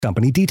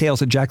Company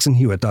details at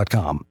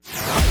jacksonhewitt.com.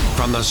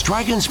 From the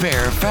Strike and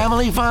Spare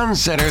Family Fun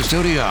Center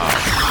studio,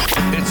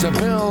 it's the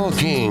Bill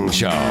King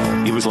Show.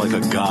 He was like a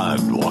god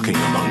walking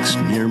amongst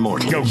mere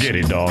mortals. Go get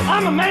it, dog.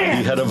 I'm a man.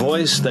 He had a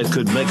voice that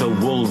could make a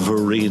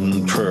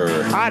wolverine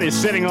purr. Hot is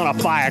sitting on a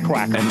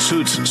firecracker. And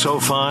suits so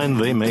fine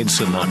they made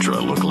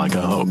Sinatra look like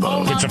a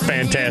hobo. It's a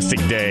fantastic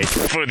day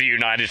for the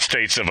United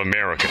States of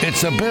America.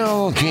 It's the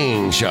Bill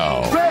King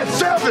Show. Red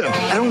 7!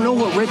 I don't know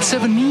what Red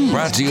 7 means.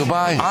 Brought to you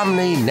by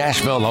Omni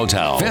Nashville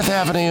Hotel, 5th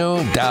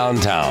Avenue,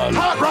 downtown.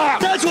 Hot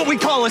rock! That's what we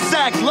call a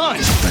sack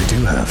lunch. What I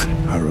do have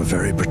are a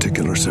very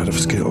particular set of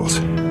skills.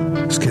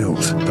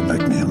 Skills that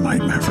make me a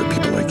nightmare for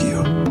people like you.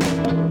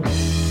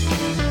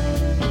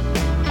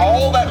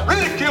 All that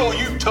ridicule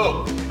you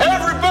took,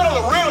 every bit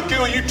of the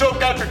ridicule you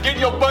took after getting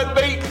your butt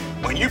beat,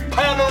 when you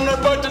pound on their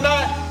butt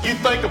tonight, you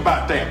think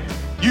about that.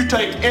 You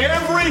take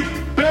every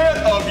bit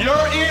of your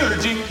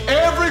energy,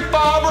 every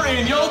fiber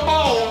in your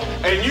bone,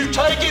 and you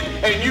take it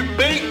and you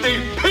beat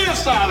the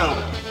piss out of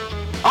them.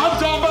 I'm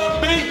talking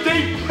about beat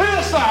the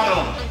piss out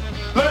of them.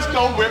 Let's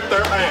go whip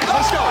their ass.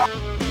 Let's go.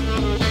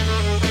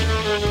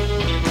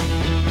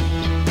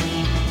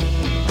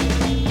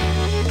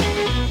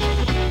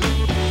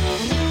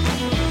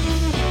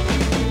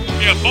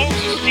 Yeah,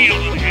 Balls of Steel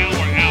an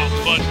hour out,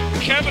 but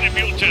Kevin in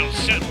Milltown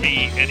sent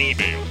me an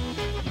email.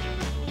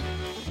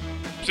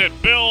 Said,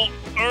 Bill,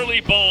 early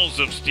Balls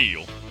of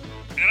Steel.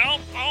 And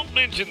I'll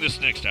mention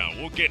this next hour.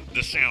 We'll get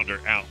the sounder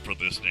out for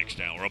this next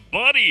hour. A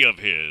buddy of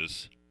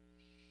his,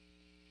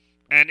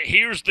 and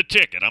here's the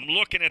ticket. I'm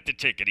looking at the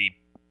ticket. He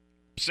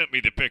sent me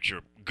the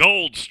picture.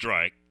 Gold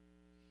Strike.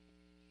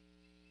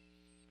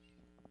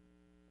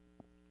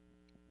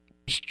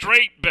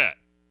 Straight bet.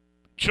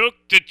 Took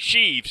the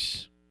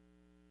Chiefs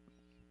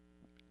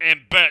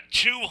and bet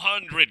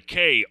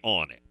 $200K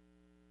on it.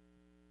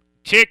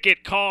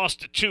 Ticket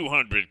cost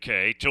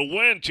 $200K. To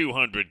win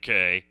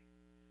 $200K,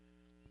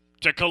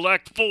 to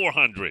collect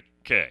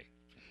 $400K.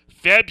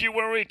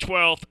 February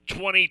 12th,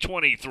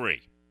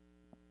 2023.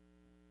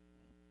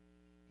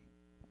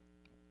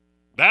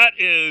 That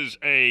is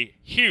a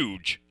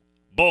huge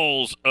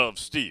Balls of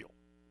Steel.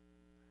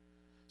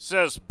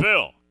 Says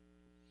Bill.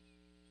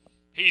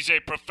 He's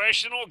a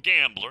professional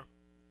gambler,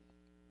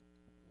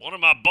 one of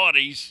my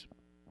buddies,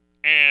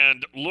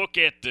 and look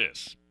at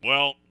this.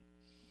 Well,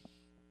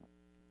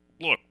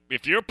 look,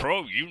 if you're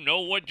pro, you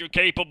know what you're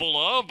capable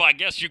of. I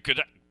guess you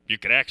could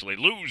actually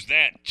lose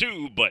that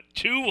too, but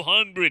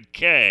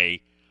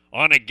 $200K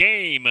on a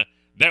game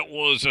that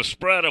was a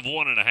spread of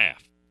 1.5.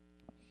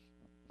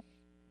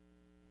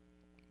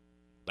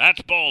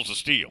 That's Balls of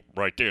Steel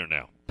right there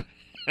now.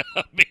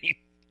 I mean,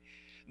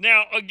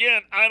 now,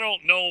 again, I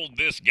don't know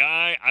this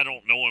guy. I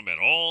don't know him at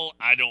all.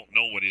 I don't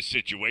know what his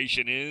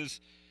situation is.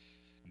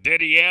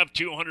 Did he have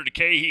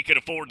 $200K he could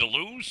afford to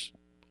lose?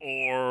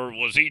 Or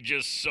was he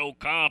just so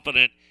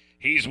confident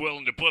he's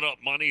willing to put up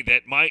money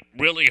that might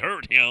really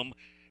hurt him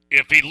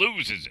if he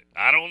loses it?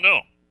 I don't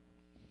know.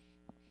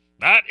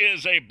 That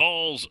is a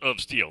Balls of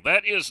Steel.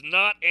 That is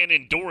not an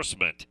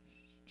endorsement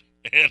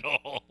at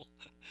all.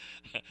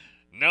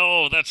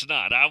 No, that's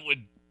not.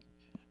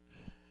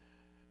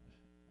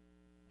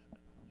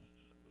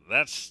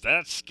 That's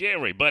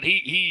scary. But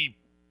he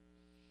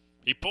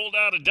pulled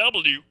out a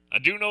W. I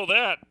do know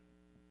that.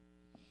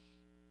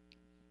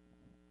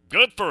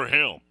 Good for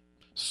him.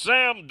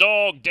 Sam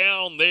Dog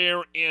down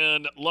there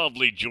in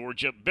lovely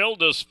Georgia. Bill,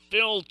 does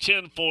Phil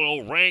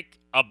Tinfoil rank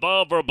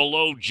above or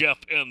below Jeff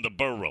in the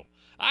Burrow?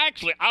 I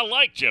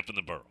like Jeff in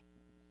the Burrow.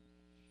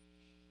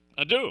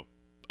 I do.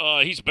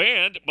 He's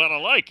banned, but I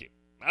like him.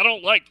 I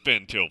don't like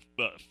Phil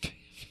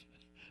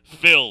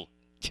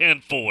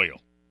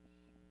Tinfoil.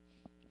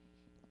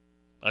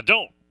 I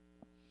don't.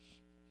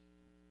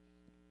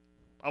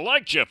 I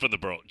like Jeff in the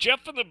Burrow.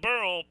 Jeff in the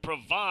Burrow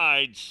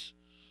provides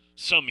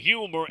some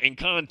humor and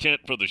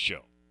content for the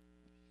show.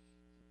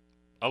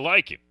 I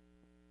like him.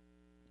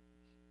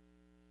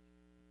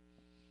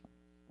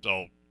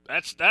 So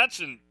that's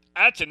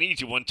an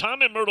easy one.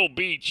 Tom in Myrtle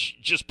Beach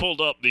just pulled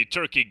up the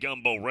turkey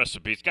gumbo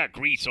recipe. It's got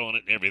grease on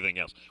it and everything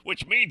else,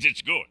 which means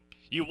it's good.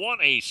 You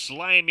want a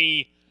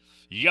slimy,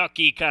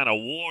 yucky, kind of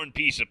worn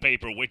piece of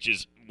paper, which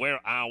is where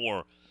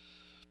our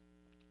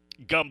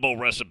gumbo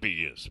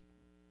recipe is.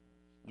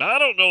 Now, I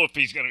don't know if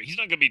he's not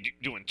going to be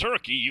doing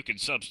turkey. You can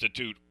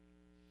substitute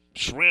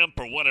shrimp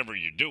or whatever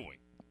you're doing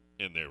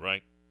in there,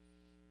 right?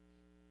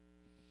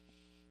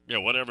 Yeah,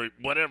 whatever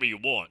you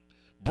want.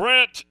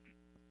 Brent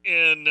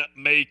in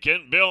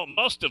Macon. Bill,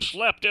 must have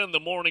slept in the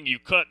morning you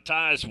cut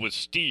ties with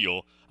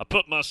Steele. I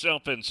put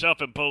myself in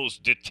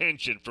self-imposed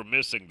detention for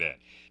missing that.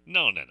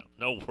 No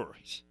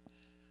worries.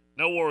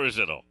 No worries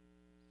at all.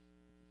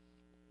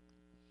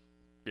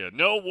 Yeah,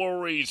 no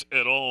worries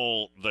at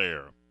all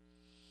there.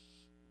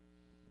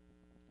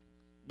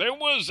 There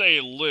was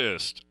a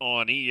list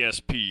on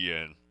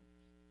ESPN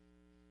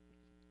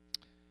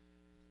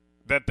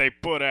that they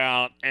put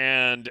out,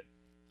 and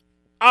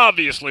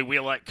obviously we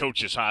like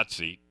Coach's Hot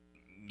Seat.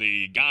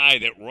 The guy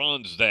that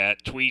runs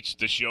that tweets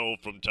the show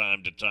from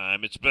time to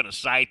time. It's been a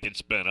site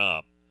that's been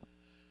up.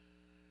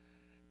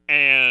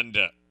 And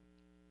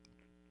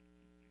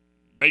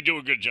They do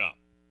a good job.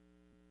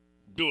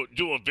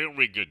 Do a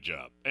very good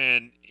job.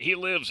 And he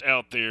lives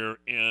out there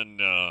in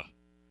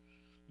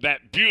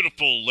that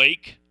beautiful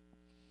lake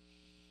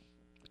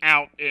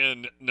out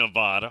in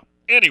Nevada.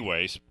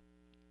 Anyways,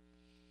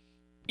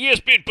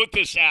 ESPN put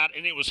this out,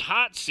 and it was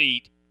hot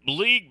seat,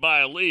 league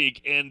by league,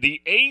 and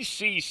the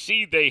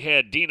ACC, they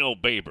had Dino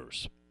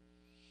Babers.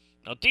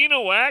 Now,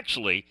 Dino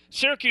actually,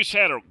 Syracuse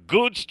had a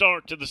good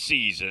start to the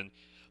season,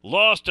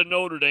 lost to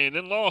Notre Dame,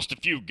 then lost a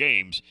few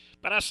games,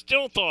 but I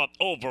still thought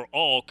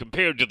overall,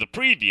 compared to the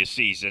previous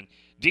season,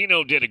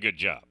 Dino did a good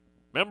job.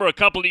 Remember, a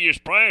couple of years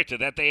prior to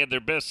that, they had their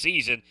best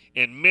season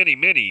in many,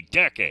 many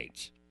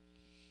decades.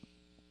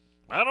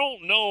 I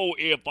don't know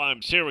if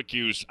I'm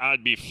Syracuse,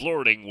 I'd be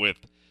flirting with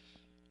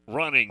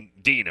running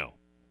Dino.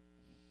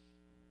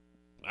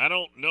 I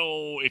don't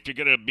know if you're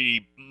going to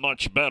be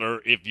much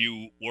better if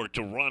you were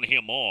to run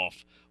him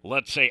off,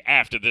 let's say,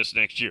 after this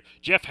next year.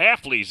 Jeff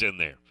Hafley's in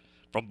there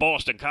from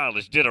Boston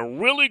College. Did a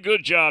really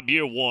good job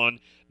year one,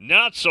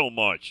 not so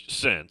much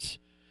since.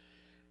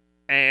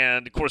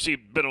 And, of course,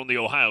 he'd been on the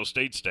Ohio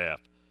State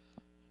staff.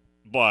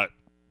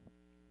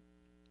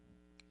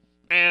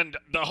 And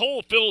the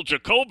whole Phil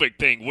Jakovic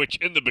thing, which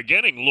in the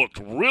beginning looked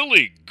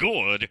really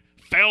good,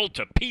 fell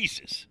to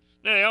pieces.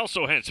 Now, he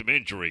also had some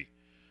injury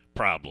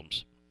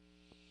problems.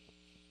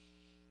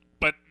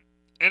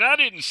 And I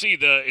didn't see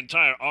the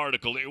entire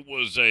article. It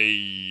was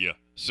a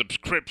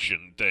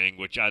subscription thing,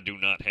 which I do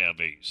not have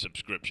a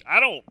subscription. I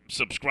don't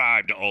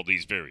subscribe to all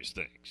these various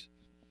things.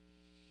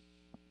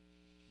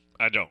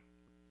 I don't.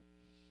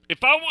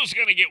 If I was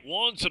going to get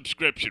one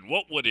subscription,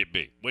 what would it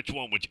be? Which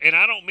one would you? And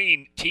I don't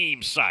mean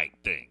team site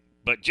thing,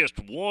 but just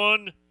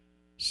one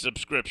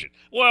subscription.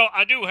 Well,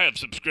 I do have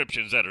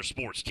subscriptions that are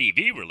sports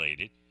TV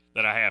related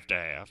that I have to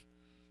have,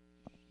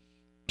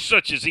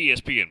 such as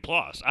ESPN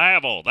Plus. I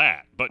have all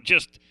that, but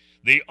just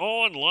the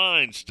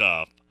online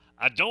stuff,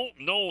 I don't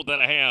know that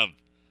I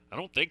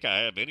don't think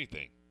I have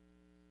anything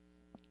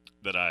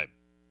that I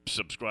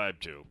subscribe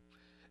to.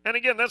 And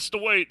again, that's the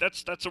way,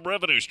 that's a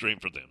revenue stream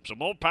for them. So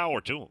more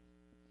power to them.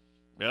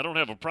 I don't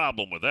have a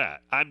problem with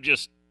that. I'm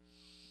just,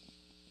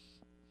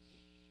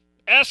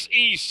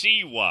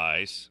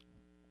 SEC-wise,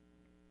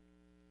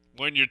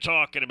 when you're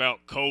talking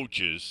about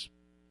coaches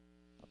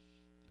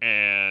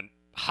and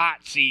hot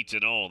seats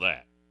and all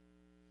that,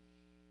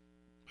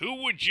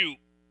 who would you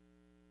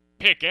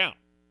pick out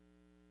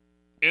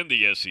in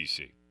the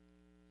SEC?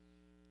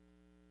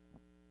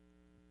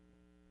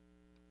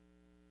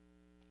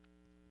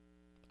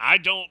 I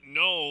don't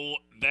know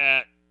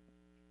that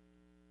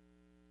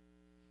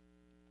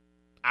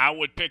I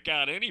would pick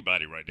out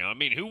anybody right now. I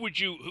mean, who would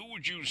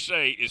you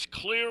say is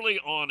clearly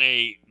on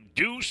a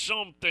do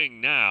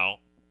something now?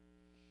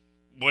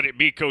 Would it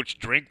be Coach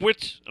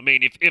Drinkwitz? I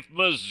mean, if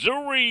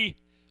Missouri,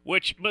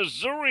 which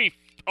Missouri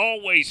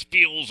always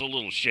feels a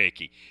little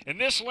shaky. And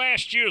this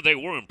last year, they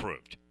were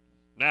improved.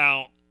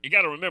 Now, you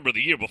got to remember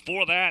the year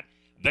before that,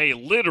 they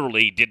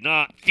literally did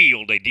not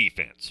field a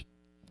defense.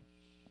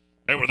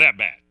 They were that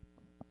bad.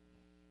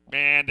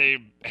 And they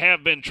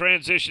have been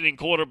transitioning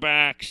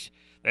quarterbacks.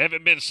 They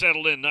haven't been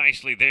settled in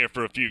nicely there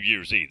for a few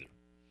years either.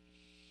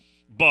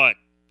 But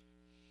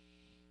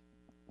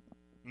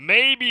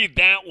maybe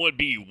that would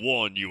be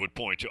one you would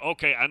point to.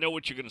 Okay, I know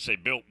what you're going to say,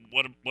 Bill.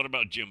 What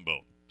about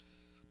Jimbo?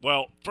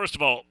 Well, first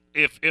of all,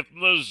 if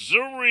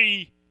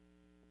Missouri,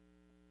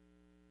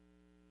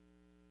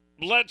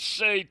 let's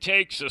say,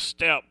 takes a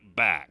step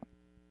back,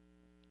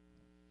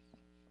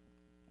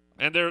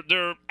 and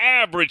they're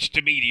average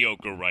to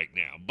mediocre right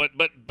now, but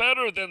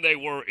better than they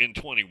were in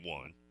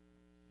 21,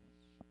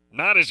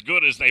 not as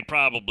good as they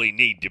probably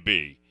need to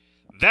be,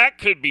 that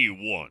could be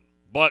one.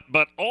 But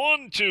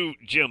on to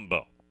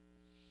Jimbo.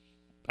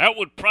 That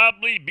would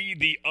probably be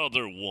the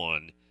other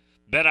one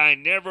that I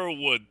never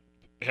would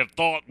have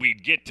thought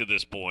we'd get to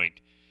this point.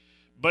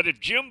 But if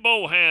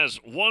Jimbo has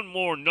one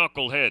more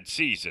knucklehead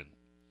season,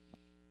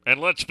 and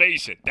let's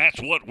face it,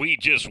 that's what we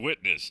just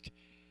witnessed,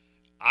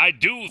 I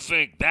do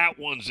think that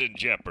one's in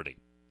jeopardy.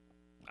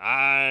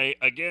 I,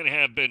 again,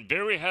 have been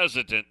very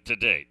hesitant to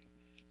date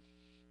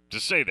to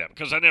say that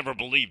because I never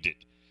believed it.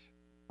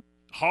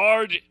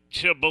 Hard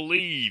to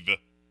believe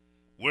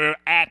we're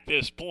at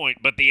this point,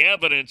 but the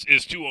evidence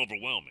is too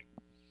overwhelming.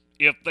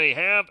 If they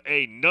have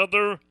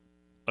another,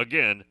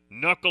 again,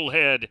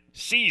 knucklehead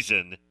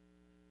season,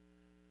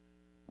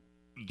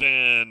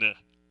 then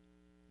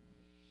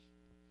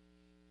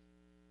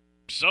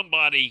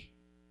somebody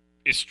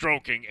is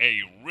stroking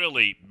a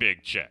really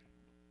big check.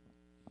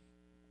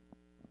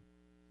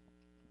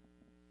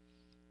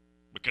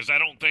 Because I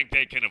don't think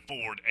they can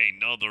afford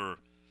another.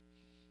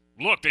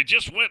 Look, they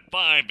just went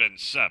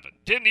 5-7.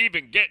 Didn't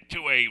even get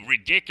to a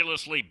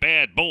ridiculously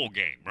bad bowl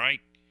game, right?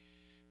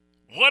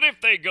 What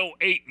if they go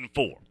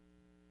 8-4?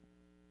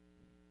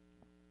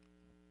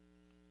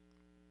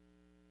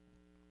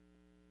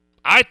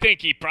 I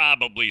think he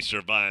probably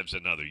survives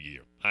another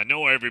year. I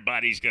know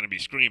everybody's going to be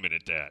screaming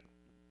at that.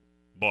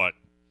 But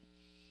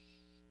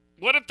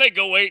what if they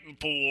go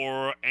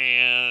 8-4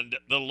 and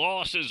the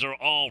losses are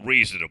all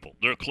reasonable?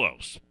 They're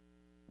close.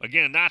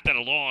 Again, not that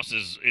a loss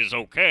is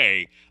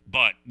okay,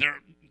 but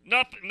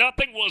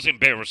nothing was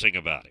embarrassing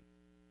about it,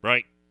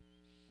 right?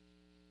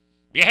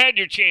 You had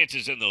your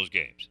chances in those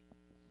games.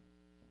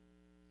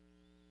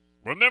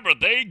 Remember,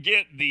 they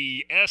get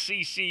the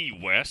SEC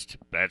West.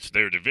 That's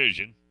their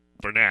division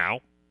for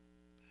now.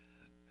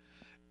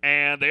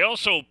 And they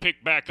also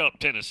pick back up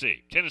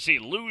Tennessee. Tennessee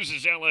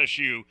loses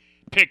LSU,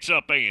 picks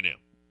up A&M.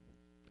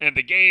 And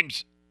the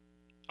game's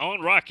on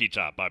Rocky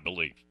Top, I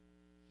believe.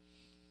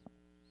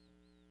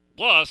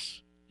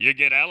 Plus, you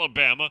get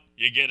Alabama,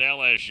 you get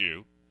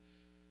LSU,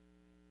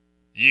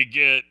 you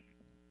get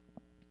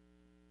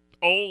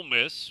Ole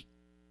Miss,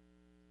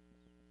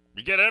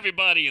 you get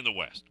everybody in the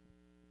West.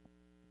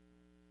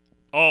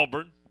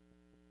 Auburn.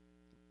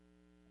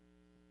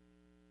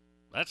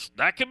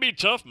 That can be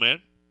tough,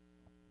 man,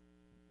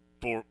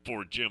 for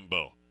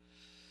Jimbo.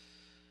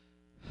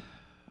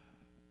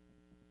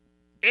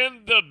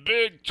 In the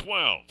Big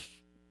 12,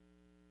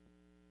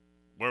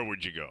 where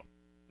would you go?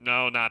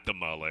 No, not the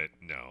mullet.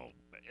 No.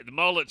 The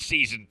mullet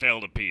season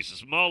fell to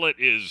pieces. Mullet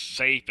is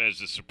safe as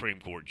the Supreme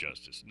Court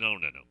justice. No.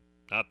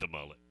 Not the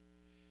mullet.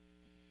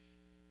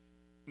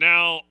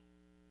 Now,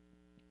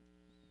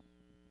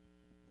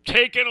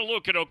 taking a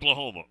look at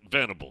Oklahoma,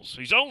 Venables.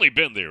 He's only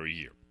been there a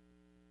year.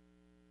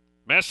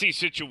 Messy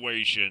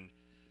situation.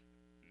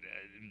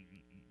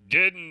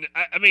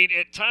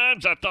 At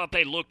times I thought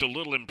they looked a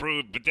little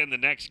improved, but then the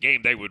next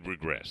game they would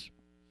regress.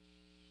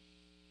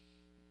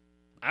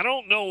 I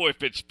don't know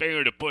if it's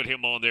fair to put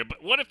him on there,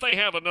 but what if they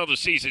have another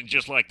season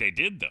just like they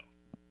did, though?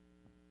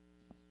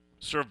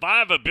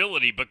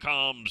 Survivability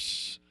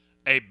becomes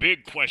a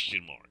big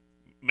question mark.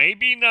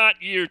 Maybe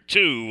not year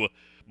 2,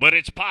 but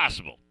it's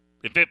possible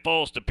if it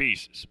falls to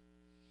pieces.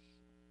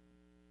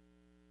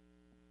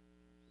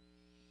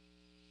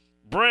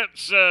 Brent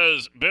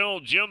says, Bill,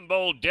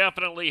 Jimbo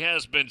definitely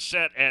has been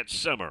set at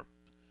simmer,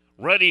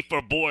 ready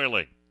for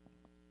boiling.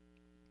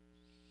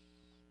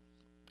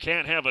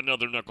 Can't have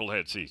another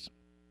knucklehead season.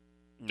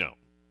 No.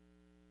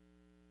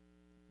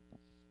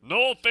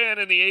 Noel fan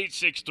in the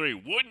 863.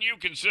 Wouldn't you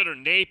consider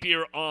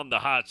Napier on the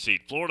hot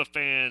seat? Florida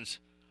fans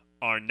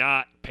are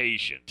not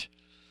patient.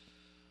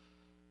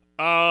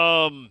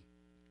 Not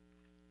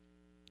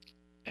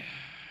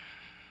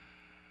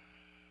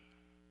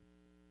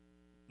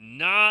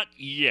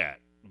yet.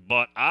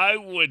 But I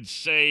would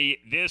say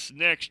this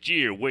next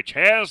year, which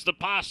has the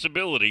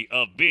possibility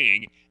of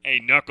being a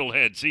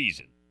knucklehead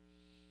season,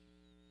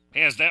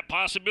 has that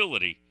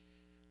possibility,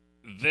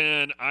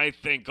 then I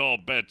think all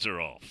bets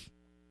are off.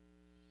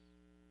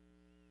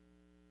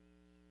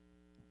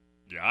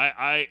 Yeah,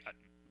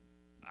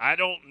 I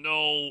don't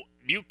know.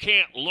 You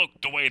can't look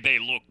the way they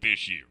look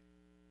this year.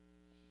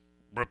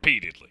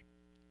 Repeatedly.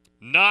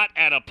 Not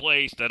at a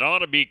place that ought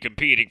to be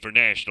competing for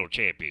national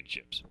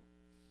championships.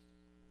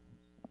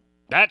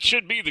 That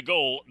should be the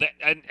goal,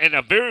 and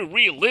a very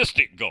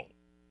realistic goal.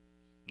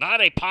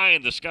 Not a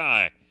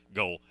pie-in-the-sky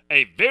goal.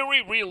 A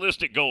very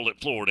realistic goal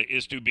at Florida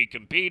is to be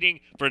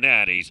competing for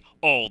natties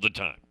all the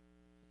time.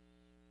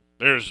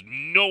 There's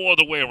no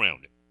other way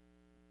around it.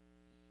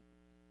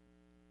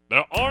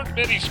 There aren't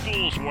many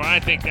schools where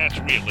I think that's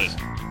realistic.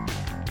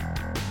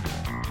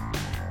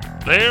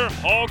 There,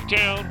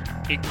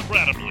 Hogtown,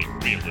 incredibly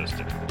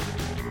realistic.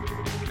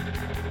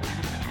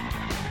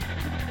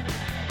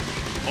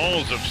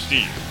 Balls of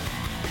Steel,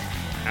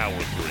 hour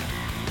 3.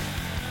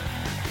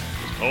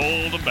 Just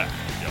hold them back.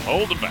 You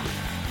hold them back.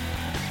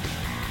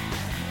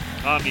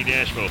 Omni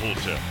Nashville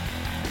Hotel.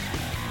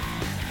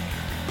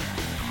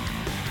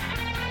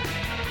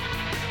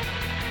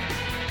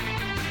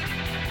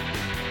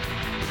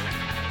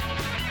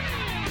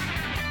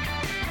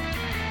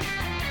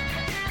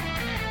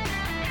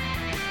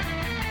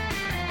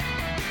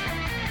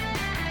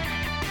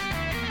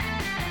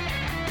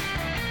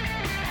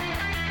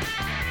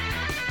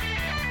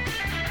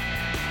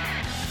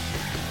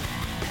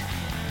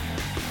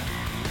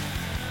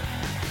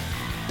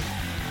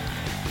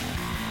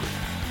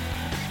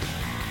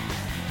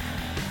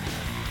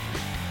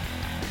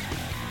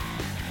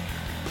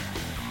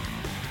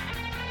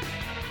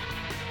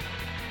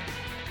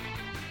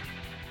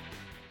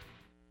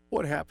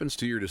 What happens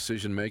to your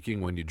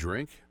decision-making when you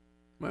drink?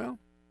 Well,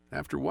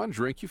 after one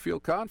drink, you feel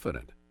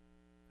confident.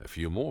 A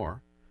few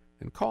more,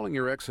 and calling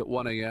your ex at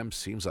 1 a.m.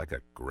 seems like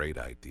a great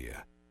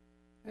idea.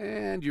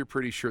 And you're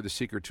pretty sure the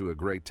secret to a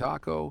great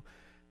taco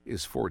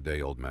is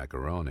 4-day-old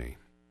macaroni.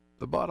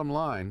 The bottom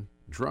line,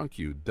 drunk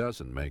you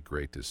doesn't make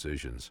great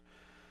decisions.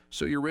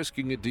 So you're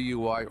risking a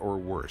DUI or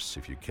worse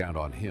if you count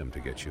on him to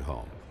get you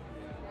home.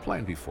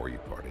 Plan before you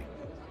party.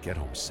 Get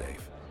home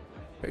safe.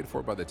 Paid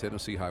for by the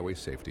Tennessee Highway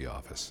Safety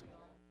Office.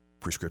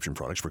 Prescription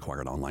products require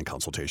an online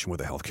consultation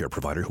with a healthcare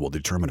provider who will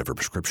determine if a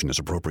prescription is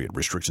appropriate.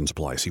 Restrictions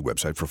apply. See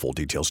website for full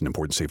details and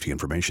important safety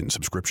information.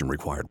 Subscription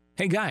required.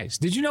 Hey guys,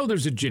 did you know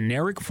there's a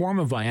generic form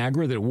of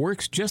Viagra that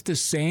works just the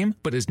same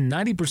but is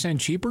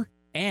 90% cheaper?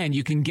 And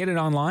you can get it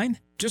online.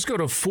 Just go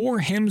to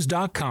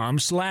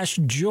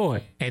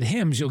 4hims.com/joy. At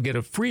Hims, you'll get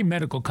a free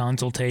medical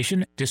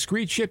consultation,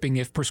 discreet shipping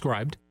if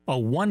prescribed, a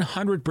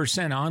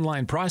 100%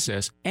 online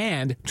process,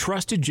 and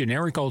trusted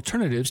generic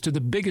alternatives to the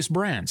biggest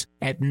brands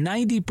at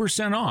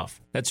 90%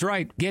 off. That's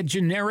right, get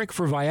generic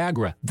for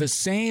Viagra, the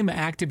same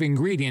active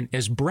ingredient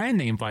as brand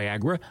name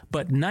Viagra,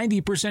 but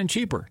 90%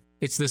 cheaper.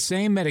 It's the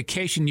same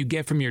medication you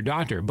get from your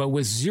doctor, but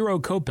with zero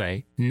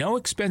copay, no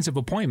expensive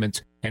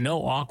appointments, and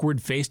no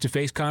awkward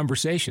face-to-face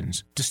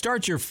conversations. To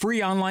start your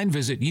free online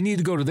visit, you need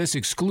to go to this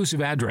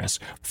exclusive address,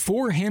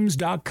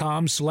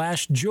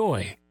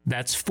 4hims.com/joy.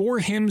 That's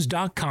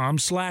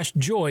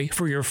 4hims.com/joy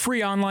for your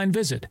free online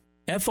visit.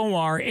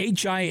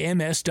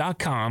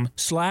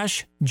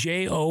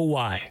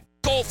 FORHIMS.com/JOY.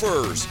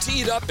 Golfers,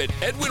 tee it up at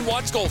Edwin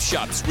Watts Golf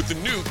Shops with the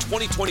new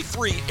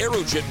 2023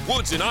 Aerojet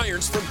Woods and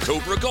Irons from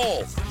Cobra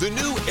Golf. The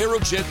new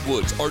Aerojet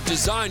Woods are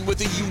designed with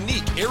a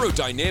unique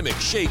aerodynamic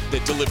shape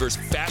that delivers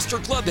faster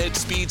clubhead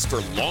speeds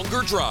for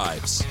longer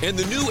drives. And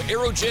the new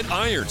Aerojet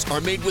Irons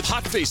are made with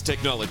hot face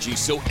technology,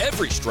 so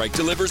every strike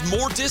delivers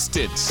more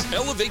distance.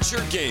 Elevate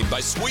your game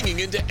by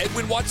swinging into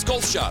Edwin Watts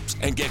Golf Shops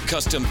and get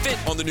custom fit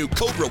on the new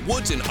Cobra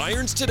Woods and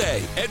Irons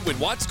today. Edwin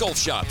Watts Golf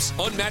Shops.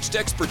 Unmatched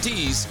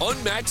expertise,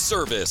 unmatched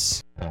service.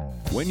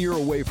 When you're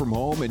away from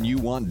home and you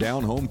want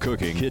down-home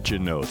cooking,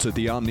 Kitchen Notes at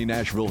the Omni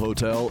Nashville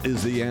Hotel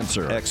is the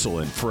answer.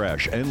 Excellent,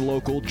 fresh, and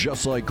local,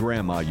 just like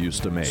Grandma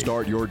used to make.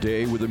 Start your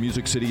day with a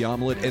Music City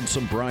omelet and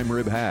some prime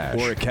rib hash,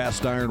 or a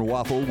cast-iron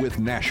waffle with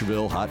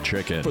Nashville hot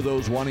chicken. For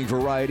those wanting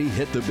variety,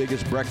 hit the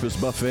biggest breakfast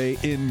buffet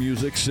in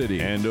Music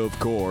City. And, of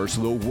course,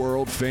 the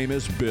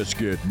world-famous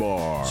Biscuit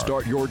Bar.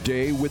 Start your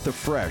day with the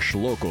fresh,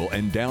 local,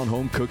 and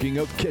down-home cooking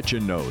of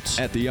Kitchen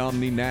Notes at the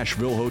Omni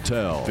Nashville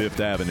Hotel,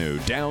 5th Avenue,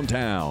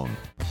 downtown.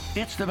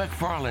 It's the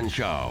McFarland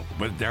Show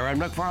with Darren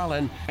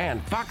McFarland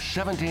and Fox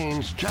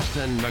 17's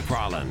Justin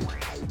McFarland.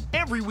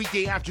 Every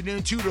weekday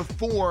afternoon, 2 to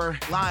 4,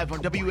 live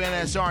on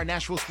WNSR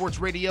Nashville Sports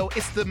Radio.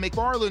 It's the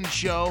McFarland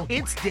Show.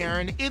 It's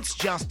Darren. It's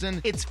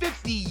Justin. It's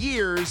 50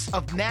 years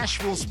of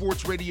Nashville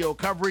Sports Radio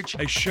coverage.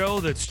 A show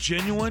that's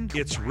genuine,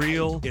 it's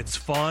real, it's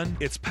fun,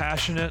 it's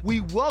passionate.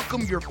 We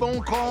welcome your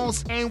phone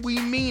calls, and we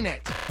mean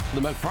it.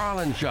 The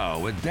McFarland Show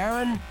with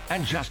Darren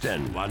and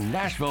Justin on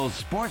Nashville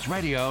Sports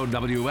Radio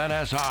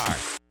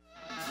WNSR.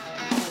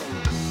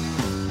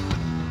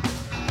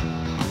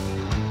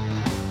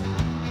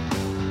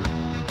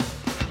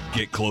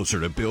 Get closer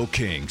to Bill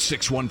King,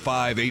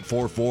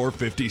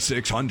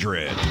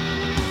 615-844-5600.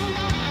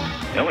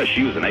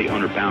 LSU is an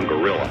 800-pound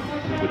gorilla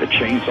with a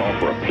chainsaw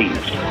for a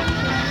penis.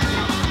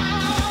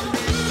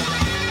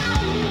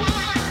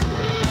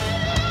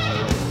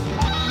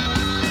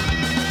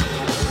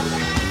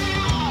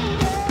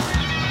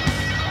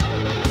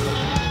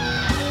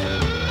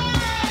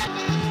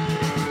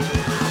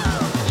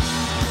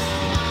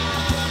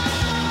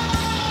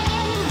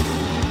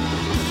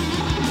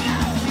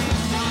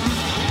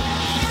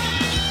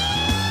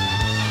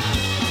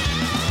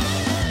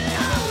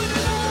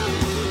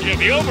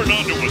 The over and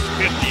under was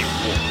 54.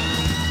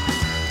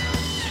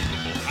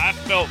 I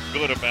felt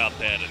good about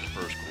that in the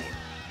first quarter.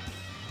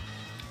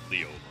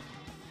 The over.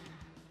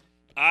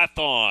 I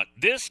thought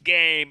this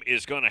game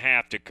is going to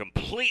have to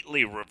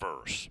completely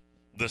reverse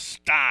the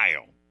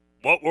style,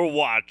 what we're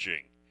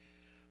watching,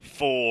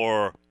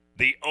 for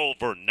the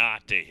over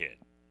not to hit.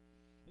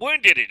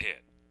 When did it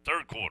hit?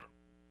 Third quarter.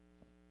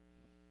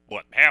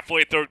 What,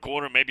 halfway third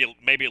quarter, maybe a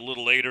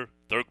little later,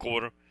 third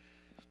quarter?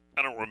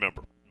 I don't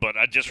remember, but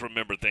I just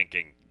remember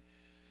thinking,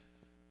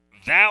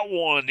 that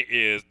one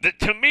is,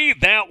 to me,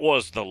 that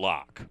was the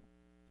lock.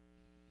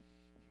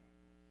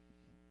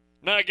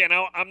 Now, again,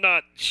 I'm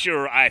not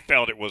sure I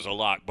felt it was a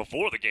lock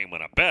before the game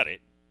when I bet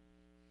it.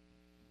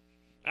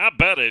 I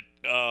bet it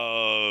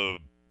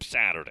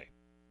Saturday,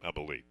 I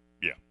believe.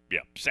 Yeah,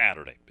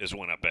 Saturday is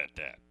when I bet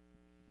that.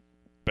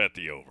 Bet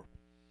the over.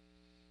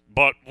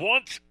 But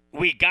once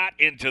we got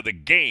into the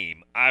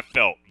game, I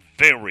felt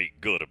very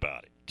good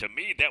about it. To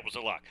me, that was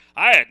a lock.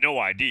 I had no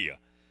idea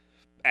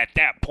at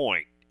that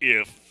point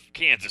if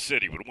Kansas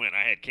City would win.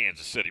 I had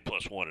Kansas City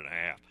plus 1.5.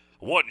 I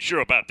wasn't sure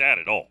about that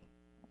at all.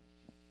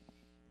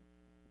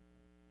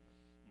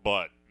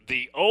 But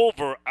the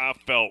over, I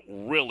felt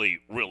really,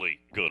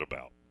 really good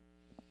about.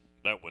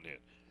 That one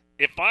hit.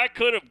 If I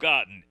could have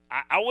gotten,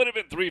 I would have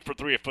been 3 for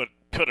 3 if I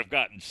could have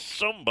gotten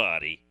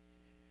somebody,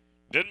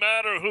 didn't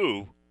matter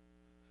who,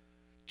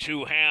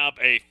 to have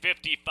a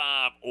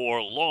 55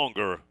 or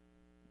longer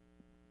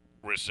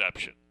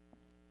reception.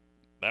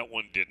 That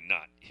one did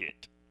not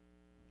hit.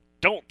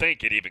 Don't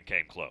think it even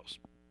came close.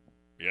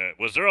 Yeah,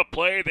 was there a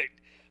play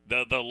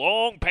that the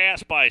long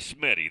pass by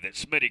Smitty that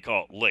Smitty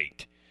caught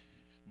late,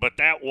 but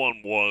that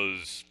one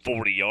was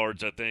 40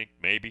 yards, I think,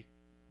 maybe.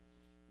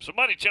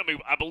 Somebody tell me,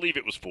 I believe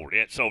it was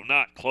 40, so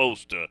not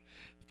close to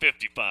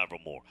 55 or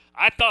more.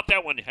 I thought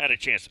that one had a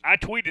chance. I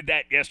tweeted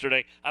that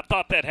yesterday. I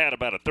thought that had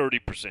about a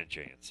 30%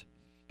 chance.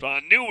 So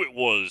I knew it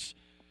was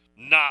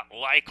not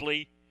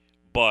likely,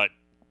 but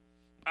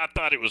I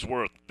thought it was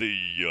worth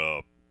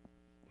the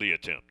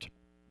attempt.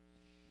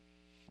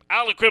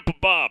 Aliquippa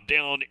Bob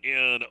down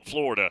in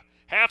Florida.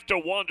 Have to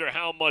wonder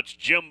how much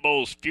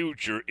Jimbo's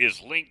future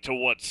is linked to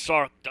what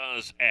Sark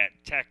does at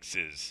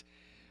Texas.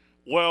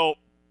 Well,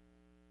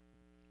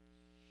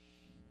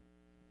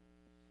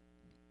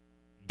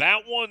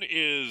 that one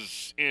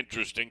is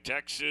interesting.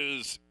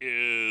 Texas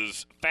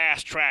is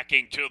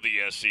fast-tracking to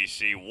the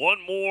SEC. One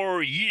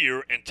more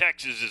year, and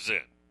Texas is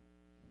in.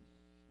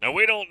 Now,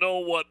 we don't know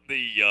what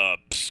the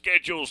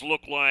schedules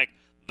look like,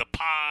 the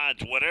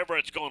pods, whatever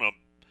it's going to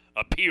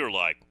appear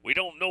like. We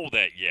don't know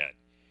that yet.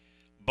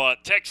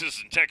 But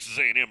Texas and Texas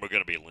A&M are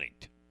going to be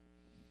linked.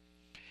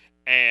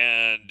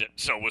 And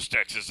so was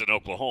Texas and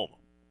Oklahoma.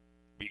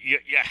 You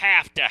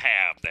have to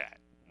have that,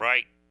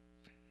 right?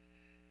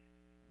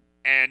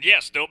 And,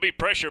 yes, there'll be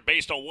pressure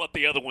based on what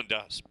the other one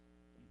does,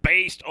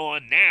 based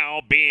on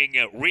now being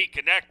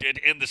reconnected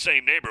in the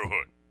same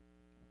neighborhood.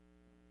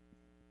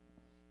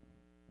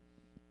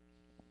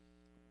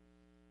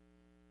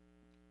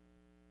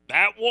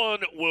 That one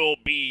will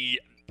be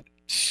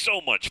so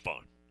much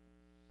fun.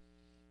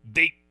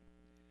 The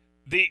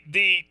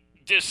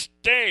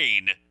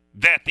disdain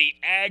that the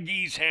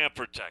Aggies have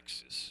for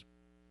Texas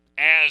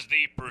as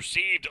the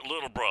perceived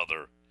little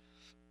brother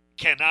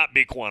cannot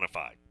be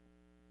quantified.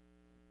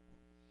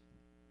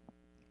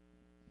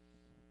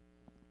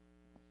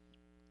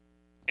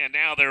 And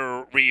now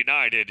they're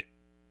reunited.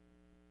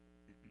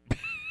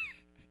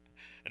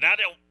 And I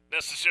don't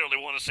necessarily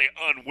want to say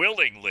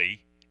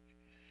unwillingly,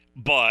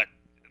 but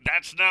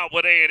that's not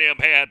what A&M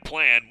had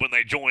planned when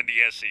they joined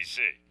the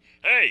SEC.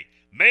 Hey,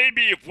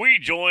 maybe if we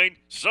join,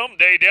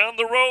 someday down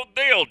the road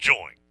they'll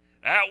join.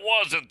 That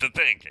wasn't the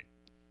thinking.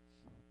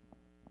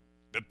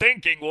 The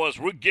thinking was,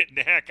 we're getting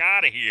the heck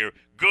out of here.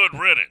 Good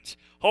riddance.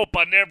 Hope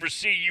I never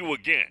see you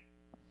again.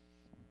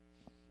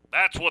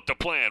 That's what the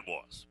plan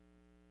was.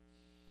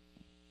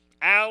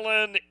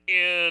 Alan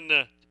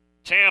in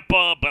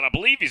Tampa, but I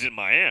believe he's in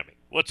Miami.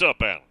 What's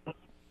up, Alan?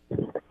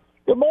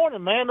 Good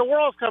morning, man. The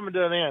world's coming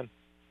to an end.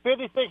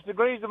 56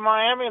 degrees in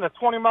Miami and a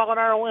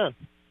 20-mile-an-hour wind.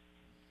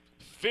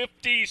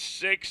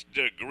 56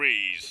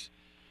 degrees.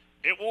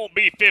 It won't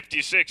be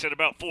 56 in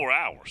about 4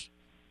 hours.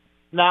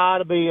 Nah,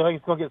 I think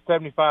it's going to get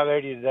 75,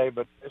 80 today,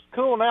 but it's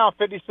cool now.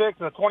 56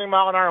 and a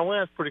 20-mile-an-hour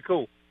wind is pretty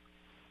cool.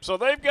 So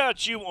they've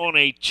got you on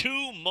a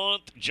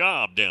 2-month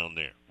job down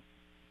there.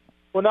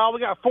 Well, no, we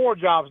got 4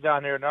 jobs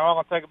down here. Now,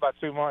 it's going to take about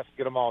 2 months to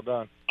get them all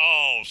done.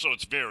 Oh, so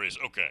it's various.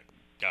 Okay,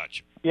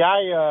 gotcha. Yeah,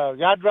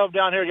 I drove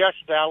down here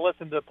yesterday. I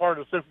listened to part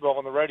of the Super Bowl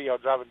on the radio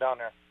driving down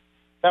there.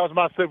 That was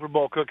my Super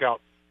Bowl cookout.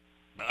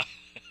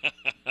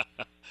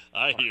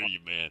 I hear you,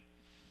 man.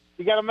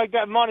 You got to make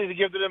that money to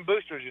give to them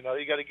boosters, you know.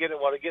 You got to get it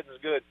while the getting is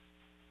good.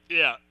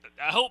 Yeah,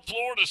 I hope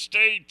Florida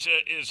State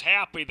is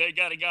happy they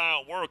got a guy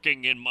out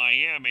working in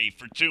Miami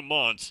for 2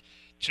 months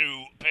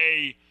to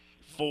pay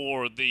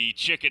for the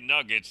chicken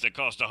nuggets that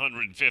cost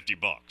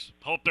 $150.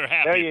 Hope they're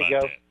happy there you about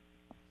go. that.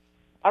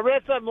 I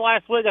read something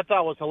last week I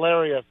thought was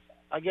hilarious.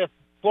 I guess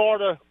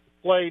Florida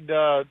played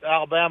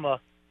Alabama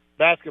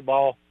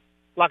basketball,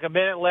 like a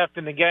minute left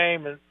in the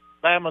game, and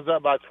Bama's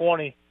up by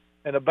 20,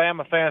 and the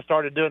Bama fans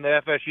started doing the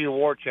FSU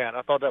war chant.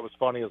 I thought that was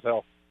funny as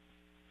hell.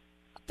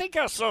 I think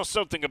I saw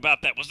something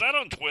about that. Was that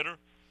on Twitter?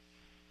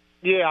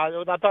 Yeah,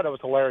 I thought it was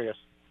hilarious.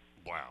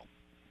 Wow.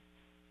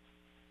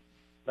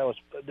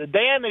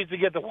 Dan needs to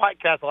get the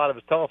White Castle out of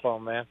his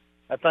telephone, man.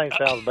 That thing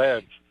sounds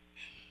bad.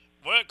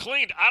 Well, it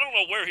cleaned. I don't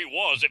know where he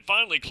was. It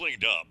finally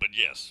cleaned up, but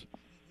yes.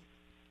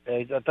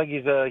 I think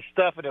he's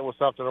stuffing it with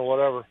something or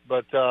whatever.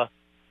 But no,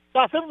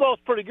 Super Bowl's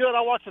pretty good.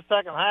 I watched the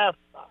second half.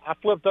 I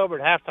flipped over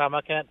at halftime.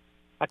 I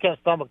can't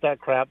stomach that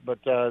crap. But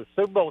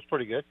Super Bowl's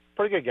pretty good.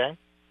 Pretty good game.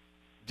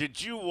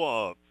 Did you?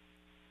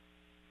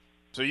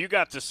 So you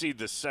got to see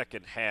the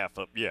second half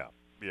of? Yeah.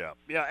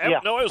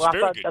 No, it was a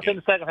very good I game. seen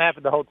the second half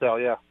at the hotel.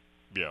 Yeah.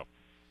 Yeah.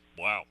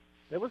 Wow.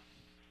 It was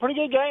a pretty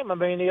good game. I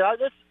mean,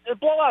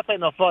 blowouts ain't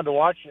no fun to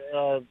watch.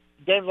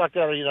 Games like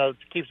that,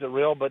 keeps it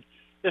real, but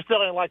it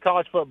still ain't like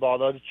college football,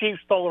 though. The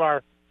Chiefs stole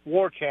our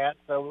war chant,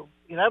 so,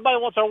 everybody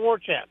wants our war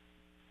chant.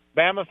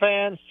 Bama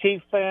fans,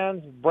 Chiefs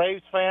fans,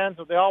 Braves fans,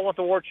 they all want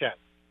the war chant.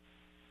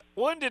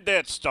 When did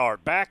that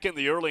start? Back in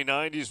the early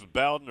 90s with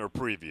Bowden or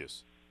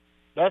previous?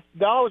 That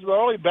was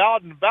early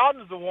Bowden.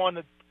 Bowden's the one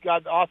that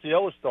got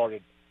Osceola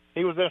started.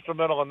 He was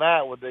instrumental in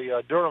that with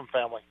the Durham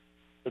family.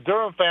 The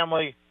Durham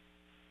family,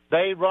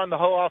 they run the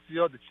whole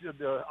Osceola,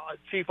 the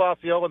Chief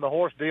Osceola and the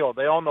horse deal.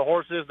 They own the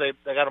horses. They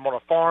got them on a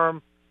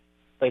farm.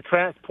 They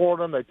transport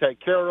them. They take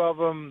care of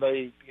them.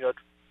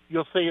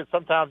 You'll see it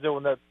sometimes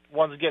when the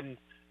one's getting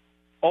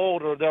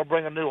older, they'll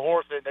bring a new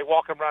horse in. They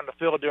walk them around the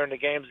field during the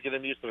games, get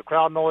them used to the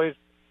crowd noise.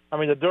 I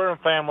mean, the Durham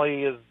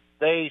family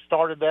they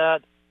started that,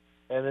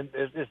 and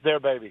it's their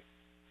baby.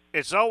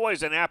 It's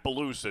always an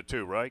Appaloosa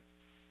too, right?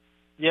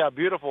 Yeah,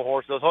 beautiful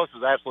horse. Those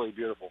horses are absolutely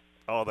beautiful.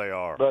 Oh, they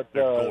are. But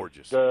they're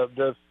gorgeous.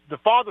 The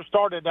father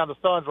started. Now the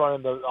son's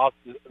running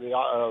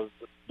the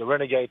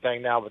Renegade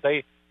thing now. But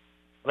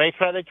when they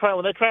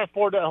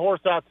transported that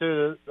horse out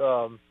to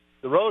the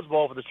Rose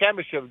Bowl for the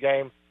championship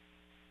game,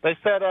 they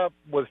set up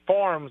with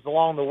farms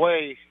along the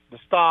way to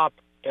stop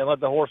and let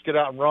the horse get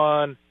out and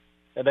run.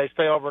 and they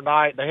stay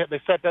overnight.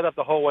 They set that up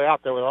the whole way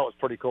out there. I thought it was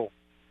pretty cool.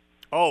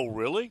 Oh,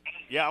 really?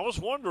 Yeah, I was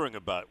wondering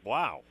about it.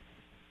 Wow.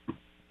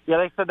 Yeah,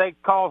 they said they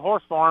called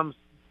horse farms.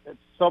 It's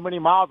so many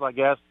miles, I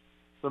guess,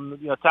 from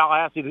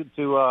Tallahassee to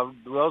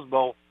the Rose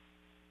Bowl,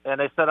 and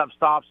they set up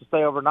stops to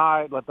stay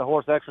overnight, let the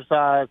horse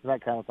exercise, and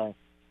that kind of thing.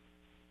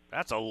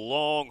 That's a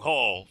long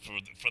haul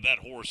for that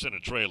horse in a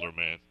trailer,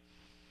 man.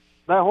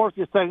 That horse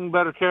gets taken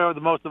better care of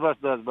than most of us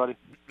does, buddy.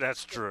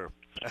 That's true.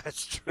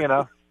 That's true. You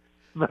know,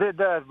 but it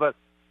does. But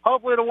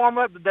hopefully it'll warm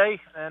up today,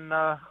 and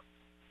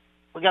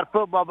we got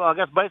football. I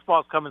guess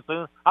baseball's coming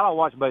soon. I don't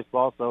watch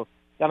baseball, so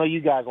I know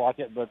you guys watch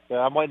it, but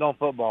I'm waiting on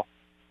football.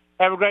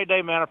 Have a great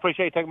day, man. I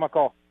appreciate you taking my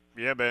call.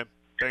 Yeah, man.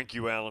 Thank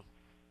you, Alan.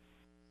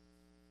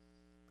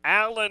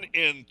 Alan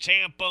in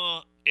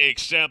Tampa,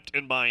 except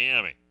in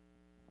Miami.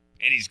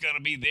 And he's going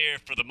to be there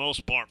for the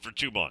most part for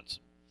 2 months.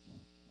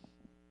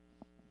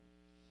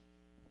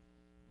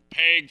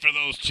 Paying for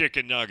those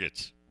chicken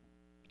nuggets.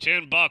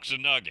 $10 a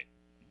nugget.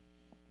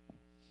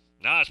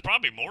 Nah, it's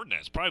probably more than that.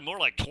 It's probably more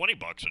like $20 a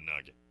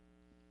nugget.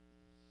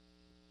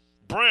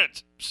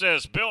 Brent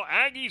says, Bill,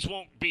 Aggies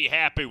won't be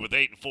happy with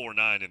 8-4,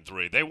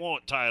 9-3. They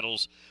want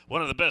titles.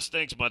 One of the best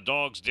things my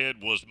Dogs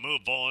did was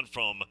move on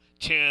from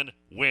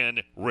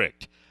 10-win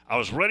Rick. I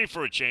was ready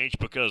for a change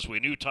because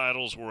we knew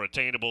titles were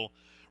attainable.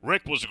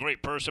 Rick was a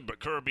great person, but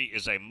Kirby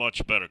is a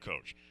much better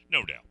coach.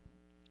 No doubt.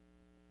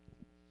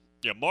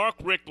 Yeah, Mark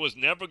Richt was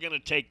never going to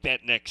take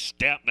that next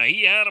step. Now,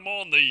 he had him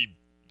on the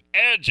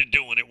edge of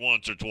doing it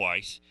once or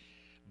twice,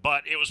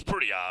 but it was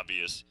pretty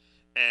obvious.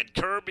 And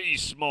Kirby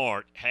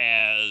Smart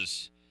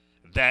has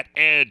that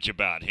edge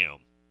about him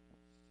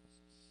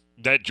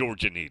that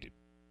Georgia needed.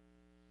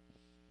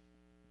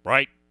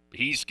 Right?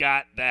 He's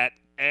got that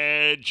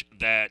edge,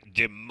 that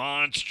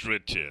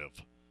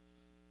demonstrative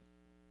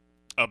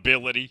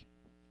ability,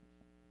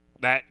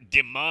 that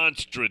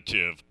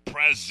demonstrative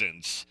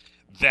presence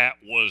that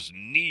was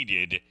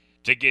needed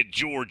to get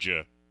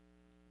Georgia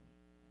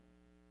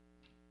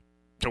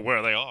to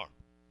where they are.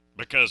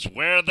 Because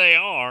where they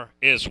are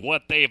is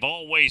what they've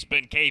always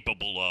been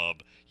capable of.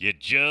 You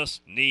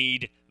just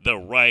need the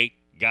right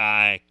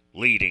guy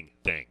leading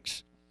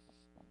things.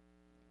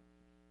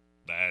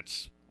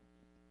 That's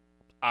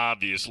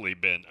obviously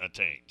been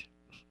attained.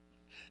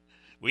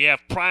 We have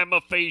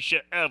prima facie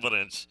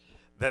evidence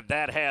that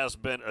that has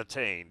been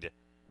attained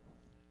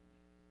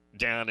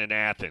down in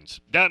Athens,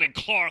 down in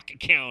Clark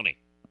County,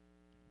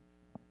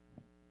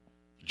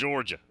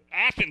 Georgia.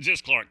 Athens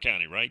is Clark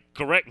County, right?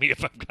 Correct me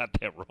if I've got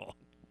that wrong.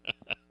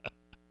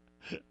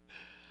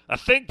 I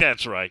think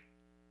that's right.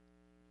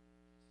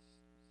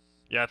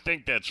 Yeah, I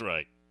think that's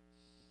right.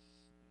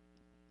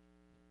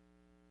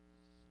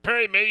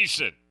 Perry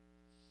Mason,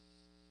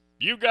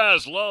 you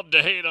guys love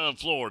to hate on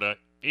Florida.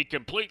 He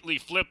completely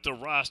flipped the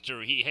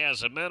roster. He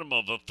has a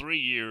minimum of 3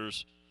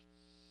 years.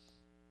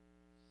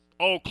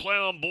 Oh,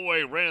 Clown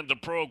Boy ran the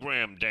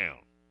program down.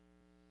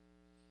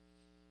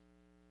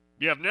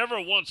 You have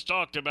never once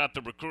talked about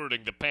the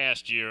recruiting the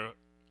past year.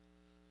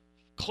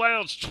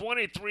 Clown's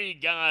 23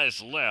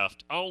 guys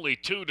left. Only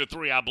 2 to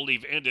 3, I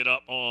believe, ended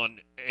up on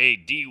a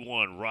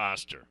D1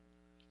 roster.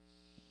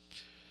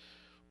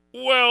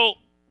 Well,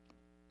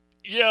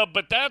 yeah,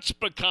 but that's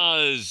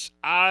because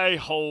I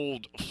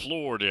hold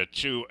Florida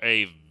to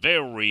a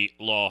very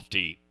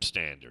lofty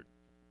standard.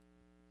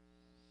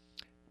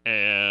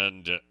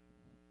 And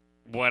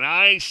when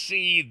I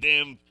see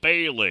them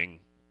failing,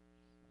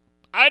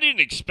 I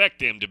didn't expect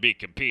them to be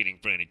competing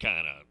for any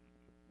kind of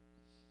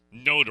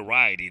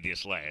notoriety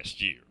this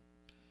last year.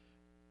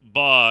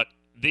 But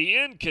the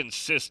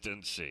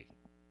inconsistency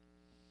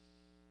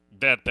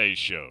that they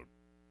showed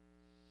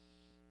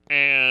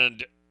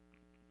and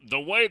the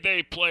way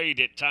they played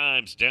at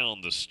times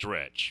down the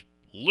stretch,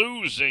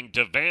 losing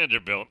to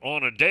Vanderbilt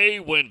on a day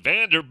when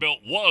Vanderbilt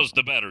was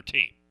the better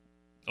team,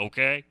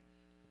 okay?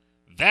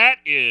 That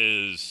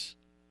is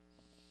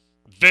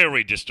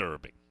very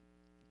disturbing.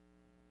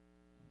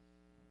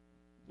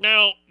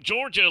 Now,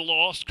 Georgia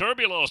lost.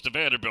 Kirby lost to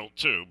Vanderbilt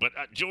too, but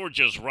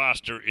Georgia's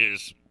roster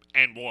is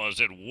and was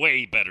in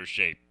way better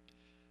shape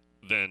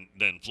than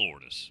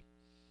Florida's.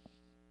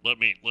 Let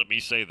me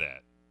say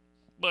that.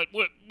 But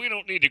we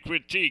don't need to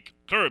critique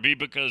Kirby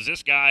because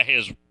this guy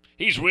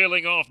he's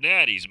reeling off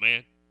natties,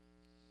 man.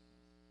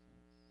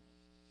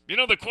 You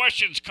know, the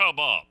questions come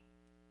up.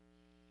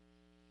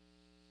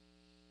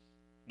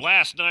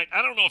 Last night,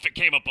 I don't know if it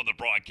came up on the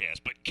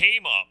broadcast, but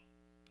came up.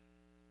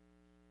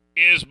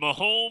 Is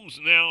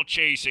Mahomes now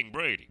chasing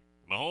Brady?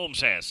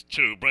 Mahomes has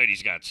 2.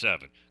 Brady's got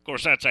 7. Of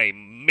course, that's a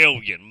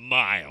million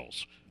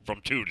miles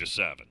from 2 to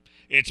 7.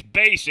 It's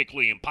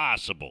basically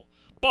impossible.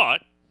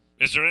 But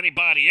is there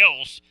anybody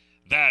else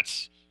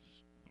that's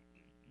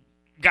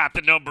got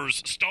the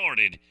numbers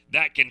started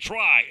that can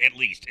try at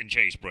least and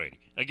chase Brady?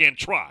 Again,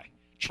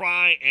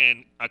 try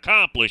and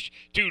accomplish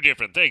 2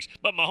 different things.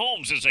 But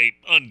Mahomes is a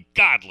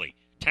ungodly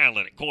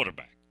talented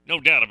quarterback. No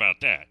doubt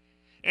about that.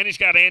 And he's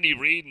got Andy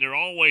Reid, and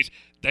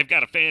they've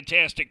got a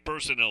fantastic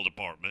personnel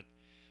department.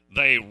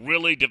 They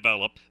really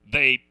develop.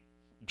 They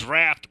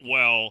draft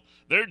well.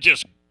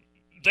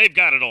 They've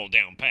got it all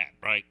down pat,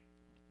 right?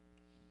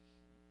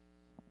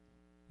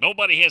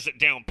 Nobody has it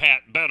down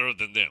pat better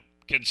than them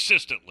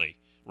consistently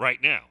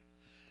right now.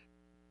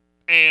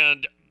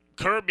 And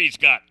Kirby's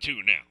got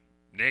 2 now.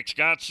 Nick's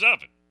got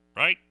 7,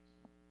 right?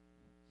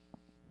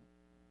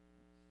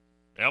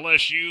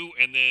 LSU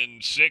and then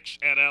 6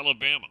 at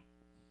Alabama.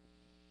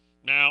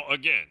 Now,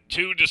 again,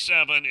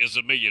 2-7 is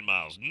a million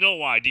miles.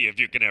 No idea if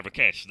you can ever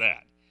catch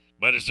that.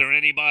 But is there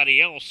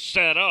anybody else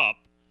set up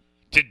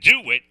to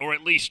do it, or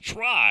at least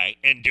try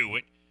and do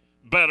it,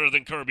 better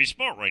than Kirby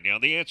Smart right now?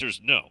 The answer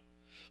is no.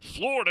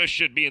 Florida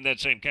should be in that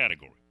same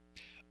category.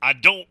 I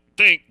don't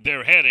think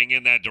they're heading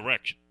in that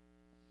direction.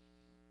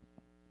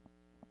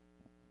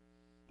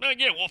 Now,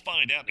 again, we'll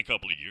find out in a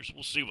couple of years.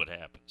 We'll see what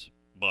happens.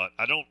 But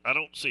I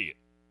don't see it.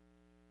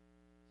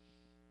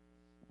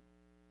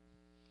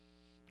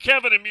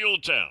 Kevin in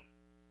Muletown.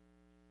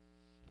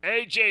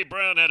 A.J.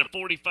 Brown had a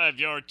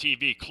 45-yard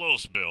TV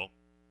close, Bill.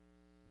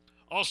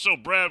 Also,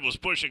 Brad was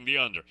pushing the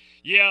under.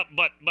 Yeah,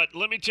 but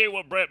let me tell you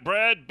what,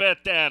 Brad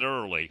bet that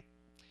early.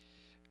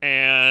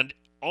 And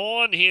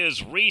on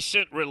his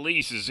recent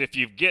releases, if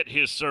you get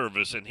his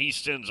service, and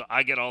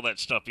I get all that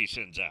stuff he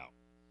sends out.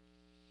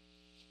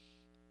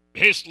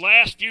 His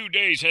last few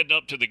days heading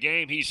up to the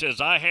game, he says,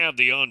 I have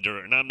the under,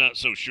 and I'm not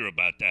so sure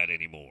about that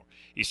anymore.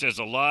 He says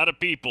a lot of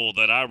people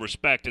that I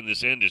respect in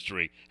this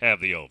industry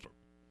have the over.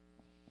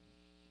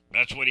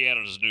 That's what he had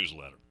on his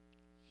newsletter.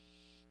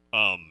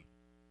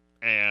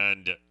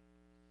 And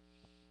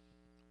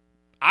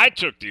I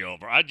took the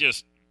over.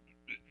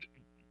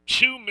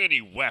 Too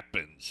many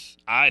weapons,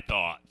 I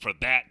thought, for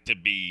that to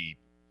be.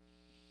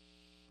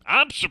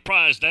 I'm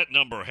surprised that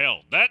number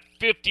held. That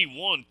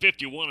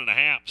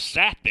 51.5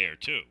 sat there,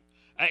 too.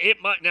 It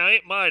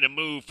might have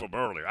moved from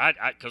earlier,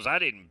 because I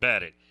didn't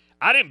bet it.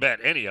 I didn't bet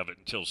any of it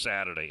until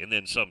Saturday and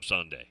then some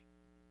Sunday.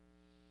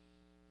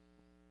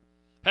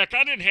 Heck,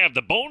 I didn't have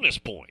the bonus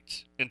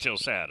points until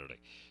Saturday.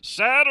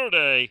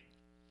 Saturday,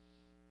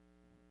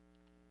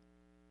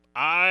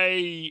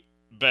 I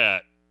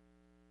bet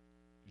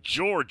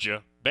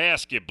Georgia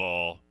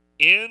basketball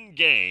in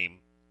game.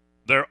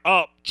 They're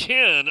up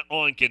 10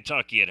 on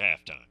Kentucky at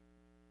halftime.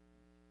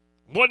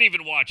 Wasn't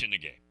even watching the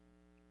game.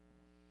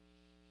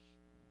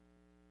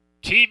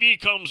 TV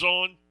comes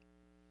on.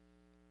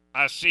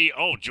 I see,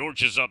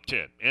 Georgia's up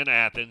 10 in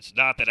Athens.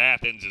 Not that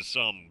Athens is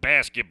some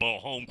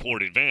basketball home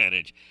court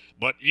advantage,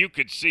 but you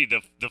could see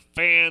the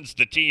fans,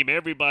 the team,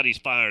 everybody's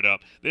fired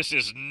up. This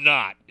is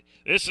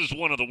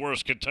one of the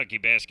worst Kentucky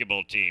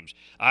basketball teams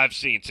I've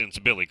seen since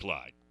Billy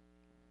Clyde.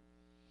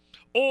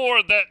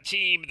 Or that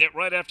team that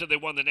right after they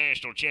won the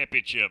national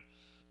championship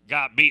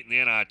got beat in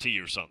the NIT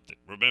or something.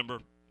 Remember?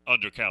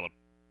 Under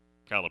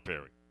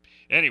Calipari.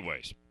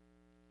 Anyways.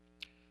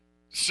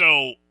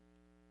 So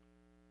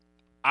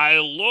I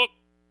look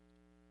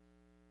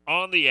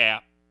on the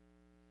app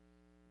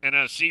and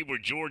I see where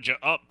Georgia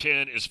up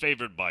 10 is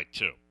favored by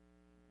 2.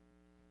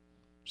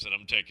 Said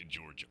I'm taking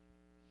Georgia.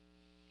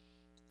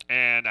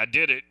 And I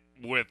did it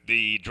with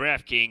the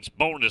DraftKings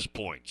bonus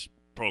points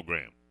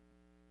program.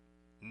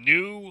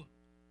 New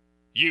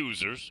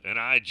users, and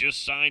I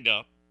just signed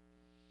up.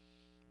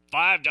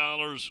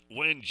 $5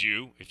 wins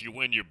you, if you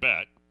win your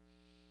bet,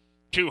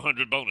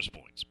 200 bonus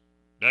points.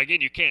 Now,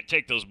 again, you can't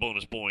take those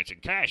bonus points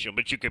and cash them,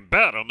 but you can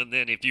bet them, and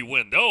then if you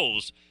win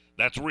those,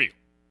 that's real.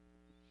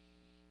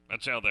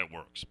 That's how that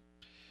works.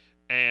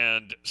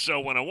 And so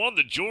when I won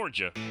the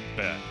Georgia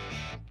bet,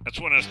 that's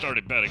when I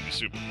started betting the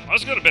Super Bowl. I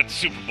was going to bet the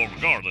Super Bowl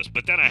regardless,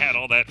 but then I had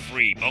all that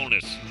free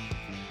bonus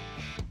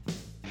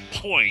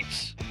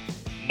points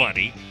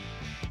money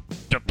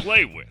to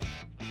play with.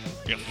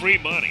 You got free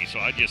money, so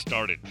I just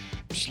started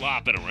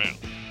slopping around.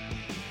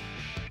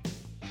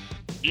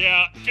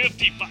 Yeah,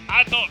 55.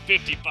 I thought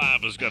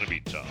 55 was going to be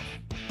tough.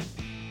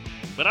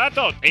 But I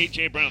thought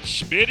A.J. Brown,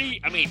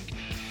 Smitty,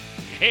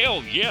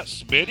 hell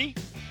yes, Smitty.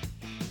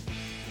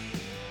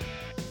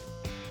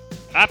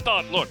 I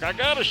thought, look, I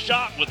got a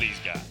shot with these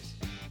guys.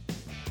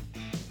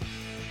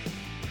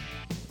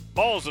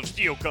 Balls of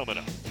steel coming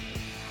up.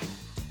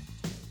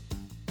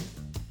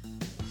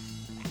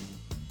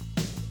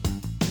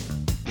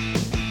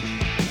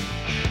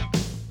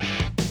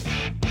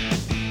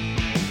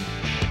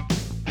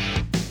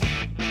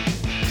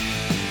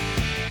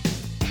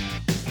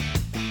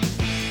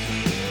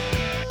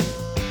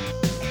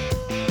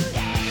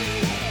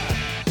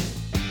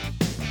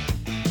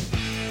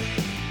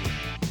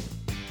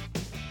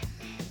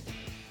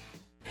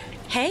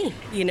 Hey,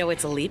 you know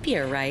it's a leap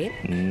year, right?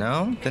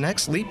 No, the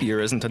next leap year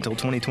isn't until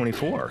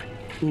 2024.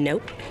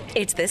 Nope,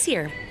 it's this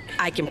year.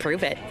 I can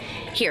prove it.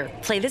 Here,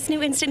 play this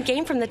new instant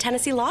game from the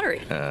Tennessee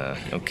Lottery.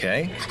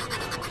 Okay.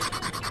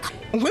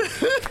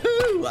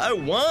 Woohoo! I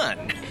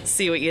won!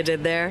 See what you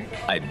did there?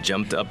 I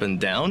jumped up and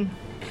down?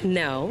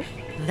 No,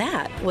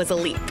 that was a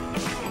leap.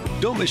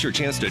 Don't miss your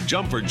chance to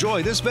jump for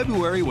joy this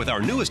February with our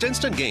newest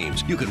instant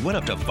games. You could win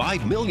up to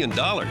 $5 million.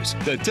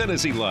 The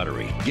Tennessee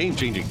Lottery.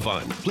 Game-changing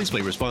fun. Please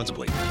play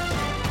responsibly.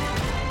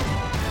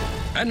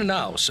 And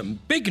now, some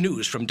big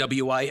news from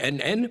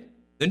WINN.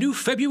 The new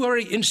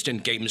February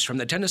instant games from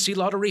the Tennessee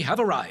Lottery have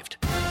arrived.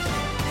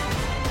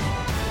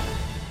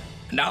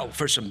 Now,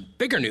 for some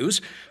bigger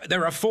news,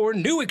 there are 4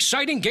 new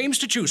exciting games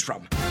to choose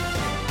from.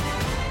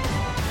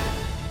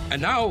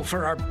 And now,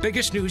 for our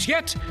biggest news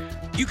yet,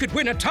 you could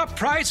win a top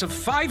prize of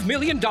 $5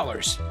 million.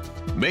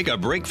 Make a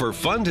break for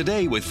fun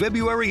today with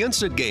February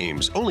Instant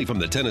Games, only from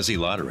the Tennessee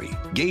Lottery.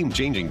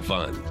 Game-changing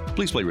fun.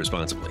 Please play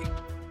responsibly.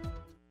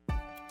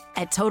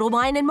 At Total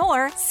Wine &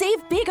 More, save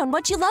big on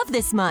what you love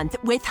this month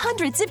with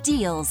hundreds of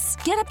deals.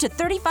 Get up to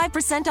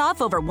 35%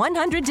 off over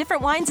 100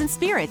 different wines and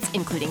spirits,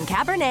 including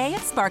Cabernet,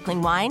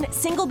 sparkling wine,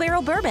 single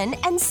barrel bourbon,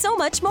 and so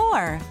much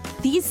more.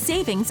 These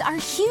savings are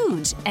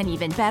huge, and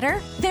even better,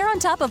 they're on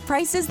top of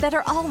prices that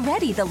are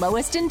already the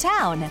lowest in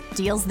town.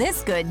 Deals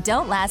this good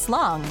don't last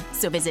long,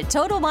 so visit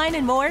Total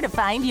Wine & More to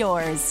find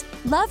yours.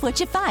 Love what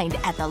you find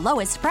at the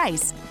lowest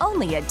price,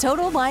 only at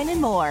Total Wine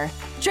 & More.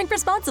 Drink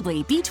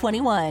responsibly,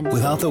 B21.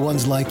 Without the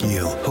ones like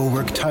you, who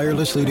work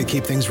tirelessly to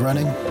keep things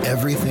running,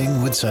 everything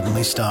would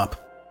suddenly stop.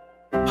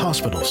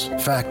 Hospitals,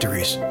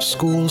 factories,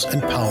 schools, and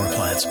power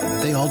plants,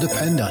 they all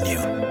depend on you.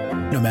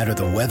 No matter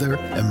the weather,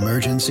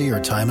 emergency,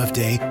 or time of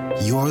day,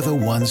 you're the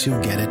ones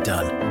who get it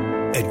done.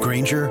 At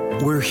Grainger,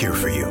 we're here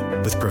for you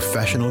with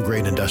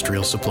professional-grade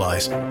industrial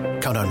supplies.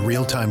 Count on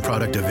real-time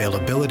product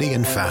availability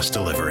and fast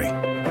delivery.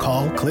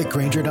 Call,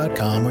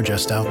 clickgrainger.com, or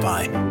just stop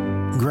by.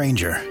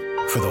 Grainger,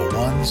 for the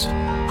ones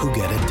who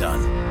get it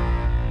done.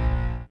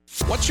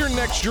 What's your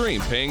next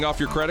dream? Paying off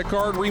your credit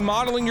card,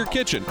 remodeling your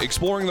kitchen,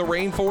 exploring the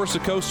rainforest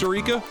of Costa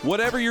Rica?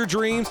 Whatever your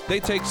dreams, they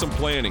take some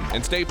planning.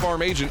 And State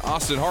Farm agent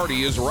Austin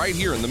Hardy is right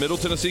here in the Middle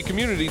Tennessee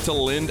community to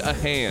lend a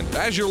hand.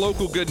 As your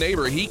local good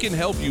neighbor, he can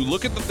help you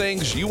look at the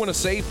things you want to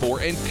save for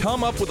and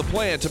come up with a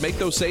plan to make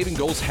those saving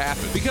goals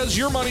happen. Because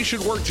your money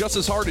should work just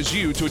as hard as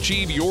you to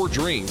achieve your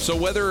dream. So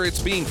whether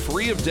it's being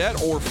free of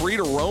debt or free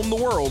to roam the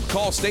world,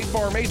 call State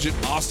Farm agent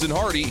Austin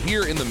Hardy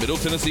here in the Middle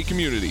Tennessee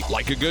community.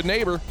 Like a good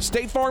neighbor,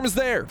 State Farm is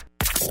there.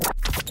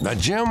 The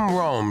Jim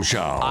Rome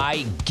Show.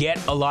 I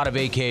get a lot of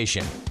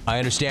vacation. I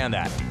understand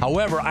that.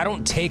 However, I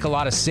don't take a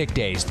lot of sick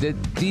days.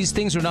 These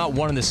things are not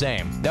one and the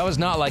same. That was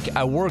not like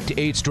I worked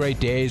 8 straight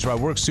days or I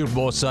worked Super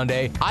Bowl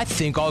Sunday. I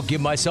think I'll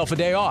give myself a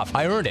day off.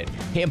 I earned it.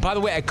 Hey, and by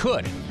the way, I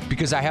could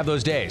because I have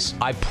those days.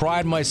 I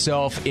pride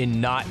myself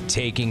in not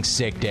taking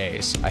sick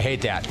days. I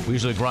hate that. We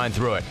usually grind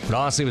through it. But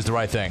honestly, it was the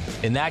right thing.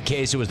 In that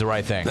case, it was the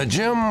right thing. The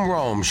Jim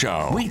Rome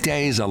Show.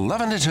 Weekdays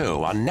 11 to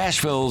 2 on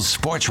Nashville's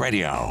Sports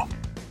Radio.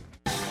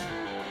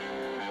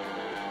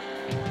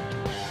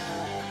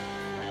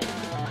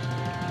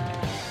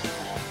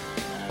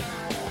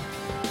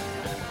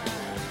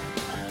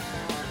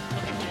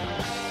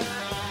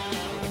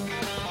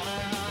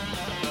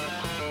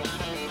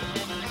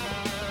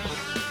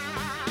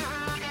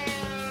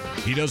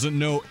 He doesn't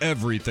know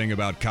everything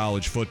about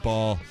college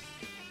football.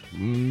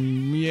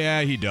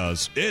 Yeah, he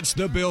does. It's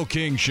the Bill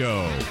King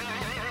Show.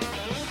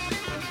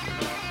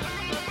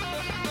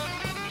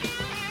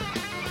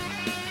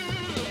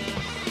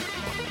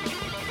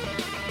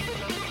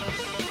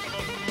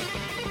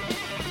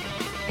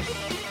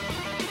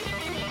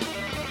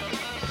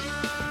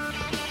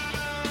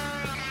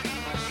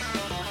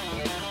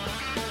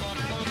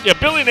 Yeah,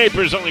 Billy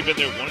Napier's only been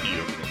there 1 year.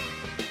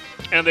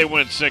 And they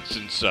went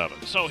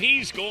 6-7. So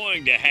he's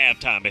going to have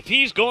time. If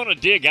he's going to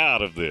dig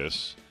out of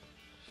this,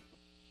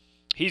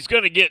 he's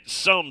going to get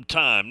some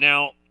time.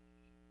 Now,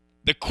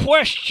 the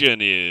question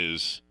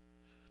is,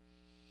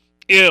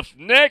 if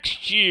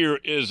next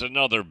year is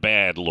another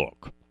bad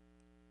look,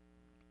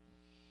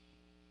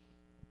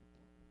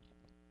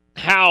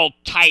 how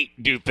tight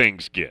do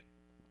things get?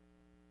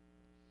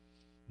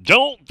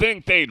 Don't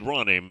think they'd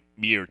run him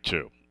year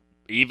 2.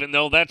 Even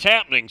though that's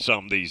happening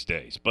some these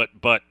days. But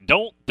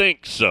don't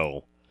think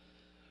so.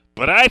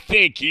 But I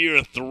think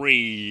year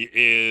 3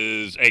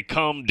 is a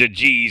come to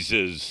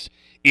Jesus,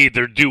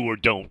 either do or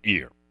don't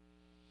year.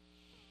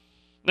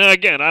 Now,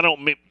 again,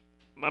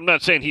 I'm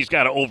not saying he's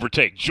got to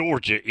overtake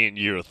Georgia in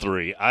year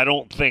 3. I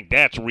don't think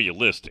that's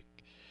realistic.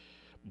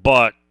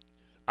 But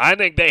I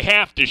think they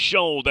have to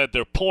show that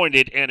they're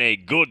pointed in a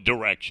good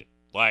direction.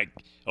 Like,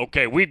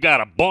 okay, we've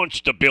got a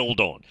bunch to build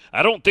on.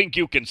 I don't think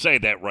you can say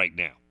that right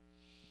now.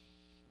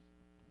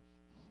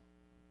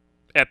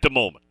 At the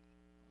moment.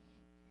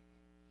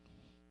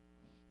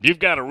 You've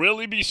got to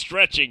really be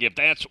stretching if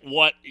that's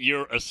what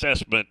your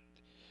assessment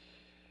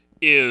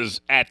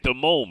is at the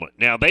moment.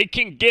 Now, they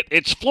can get,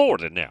 it's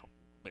Florida now.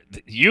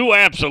 You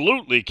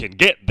absolutely can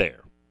get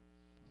there.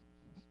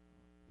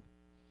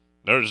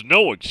 There's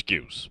no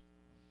excuse.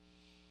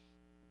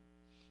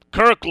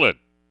 Kirkland.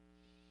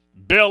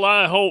 Bill,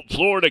 I hope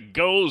Florida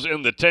goes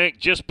in the tank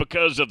just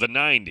because of the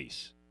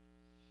 90s.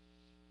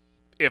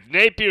 If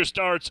Napier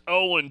starts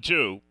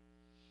 0-2,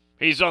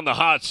 he's on the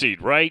hot seat,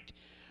 right?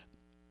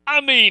 I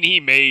mean, he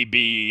may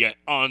be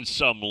on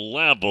some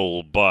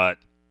level, but,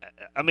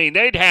 I mean,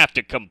 they'd have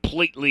to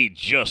completely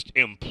just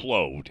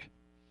implode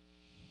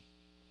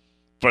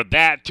for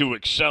that to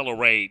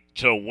accelerate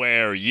to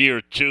where year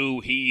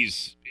 2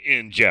 he's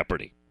in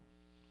jeopardy.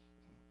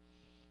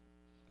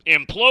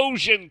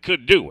 Implosion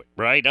could do it,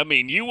 right? I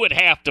mean, you would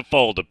have to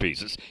fall to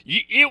pieces.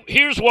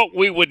 Here's what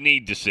we would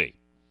need to see.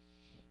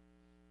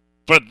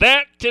 For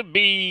that to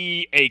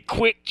be a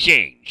quick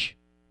change,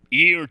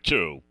 year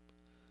two,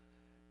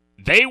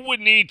 they would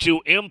need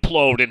to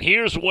implode, and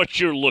here's what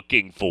you're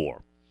looking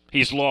for.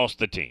 He's lost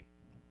the team.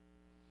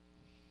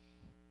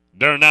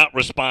 They're not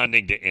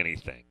responding to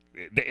anything.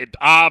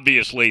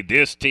 Obviously,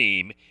 this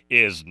team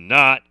is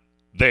not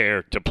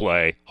there to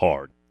play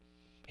hard.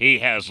 He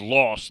has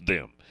lost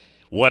them.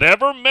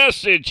 Whatever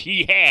message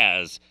he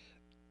has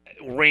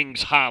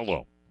rings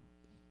hollow.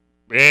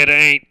 It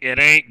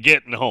ain't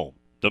getting home,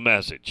 the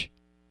message.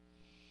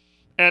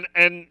 And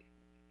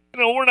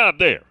we're not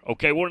there,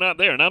 okay? We're not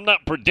there, and I'm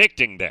not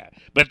predicting that.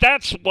 But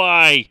that's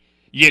why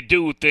you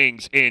do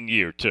things in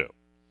year two.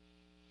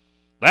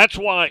 That's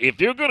why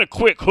if you're going to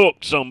quick hook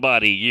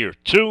somebody year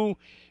two,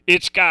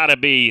 it's got to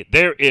be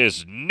there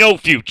is no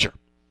future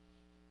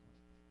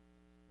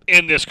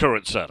in this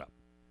current setup.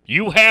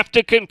 You have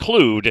to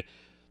conclude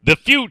the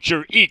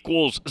future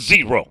equals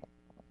 0.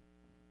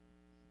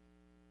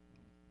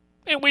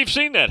 And we've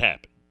seen that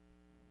happen.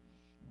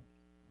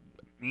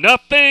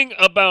 Nothing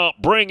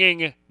about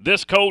bringing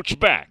this coach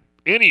back,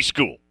 any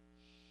school,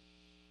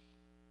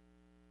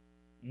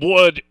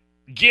 would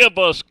give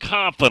us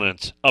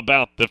confidence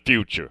about the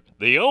future.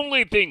 The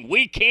only thing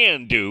we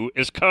can do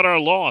is cut our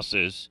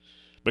losses,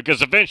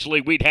 because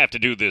eventually we'd have to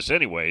do this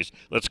anyways.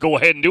 Let's go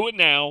ahead and do it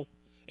now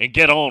and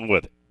get on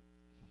with it.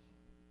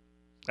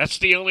 That's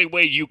the only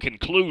way you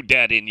conclude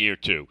that in year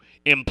two.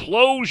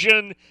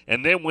 Implosion,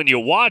 and then when you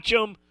watch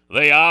them,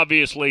 they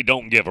obviously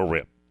don't give a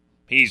rip.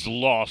 He's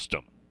lost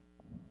them.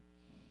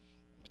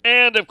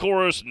 And, of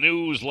course,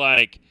 news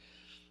like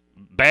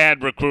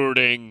bad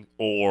recruiting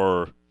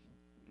or,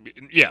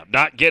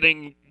 not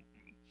getting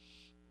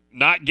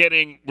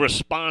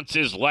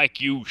responses like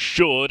you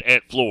should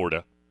at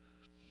Florida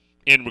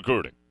in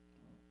recruiting.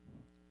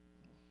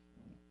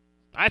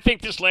 I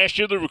think this last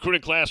year the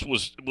recruiting class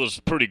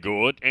was pretty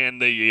good,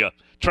 and the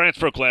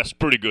transfer class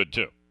pretty good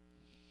too.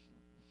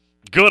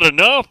 Good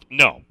enough?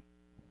 No.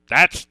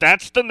 That's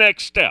the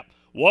next step.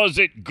 Was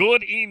it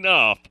good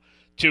enough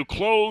to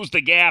close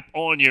the gap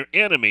on your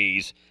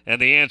enemies? And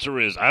the answer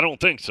is, I don't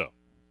think so.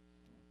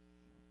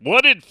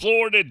 What did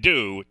Florida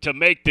do to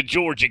make the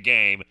Georgia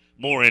game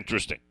more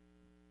interesting?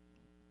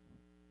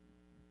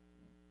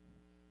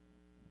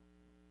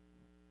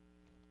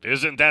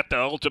 Isn't that the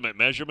ultimate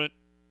measurement?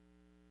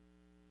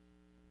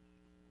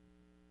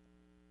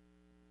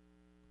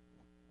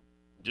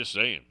 Just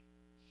saying.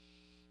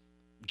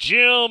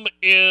 Jim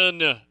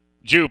in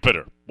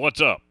Jupiter,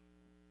 what's up?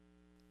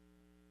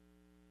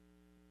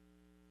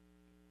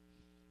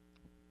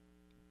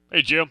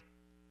 Hey, Jim.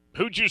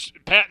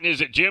 Patton,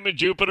 is it Jim in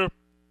Jupiter?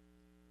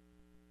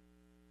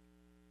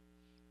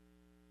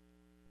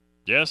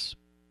 Yes?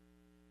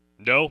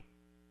 No?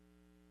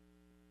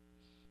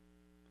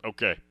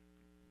 Okay.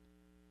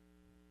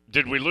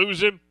 Did we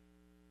lose him?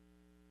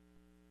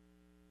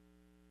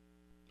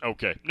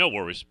 Okay, no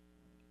worries.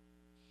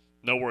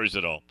 No worries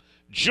at all.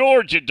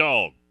 Georgia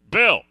Dog,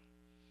 Bill.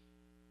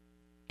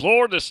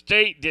 Florida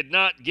State did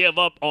not give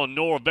up on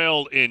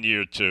Norvell in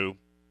year two.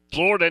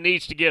 Florida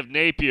needs to give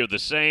Napier the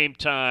same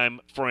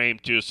time frame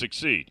to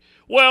succeed.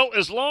 Well,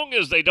 as long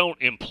as they don't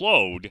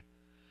implode,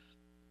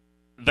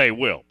 they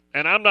will.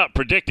 And I'm not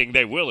predicting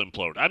they will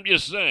implode. I'm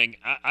just saying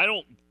I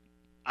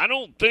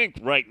don't think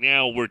right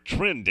now we're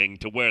trending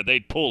to where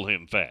they'd pull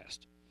him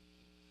fast.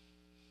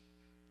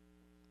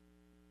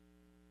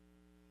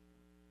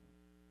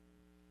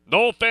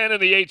 No fan in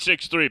the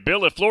 863.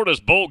 Bill, if Florida's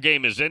bowl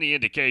game is any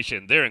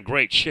indication, they're in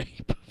great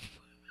shape.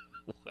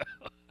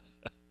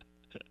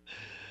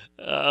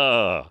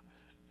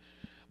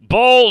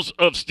 Balls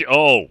of steel.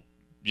 Oh,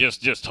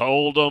 just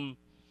hold them.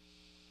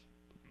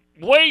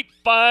 Wait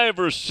 5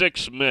 or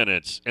 6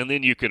 minutes, and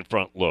then you can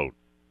front load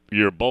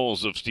your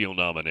Balls of Steel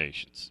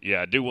nominations.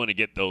 Yeah, I do want to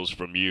get those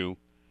from you.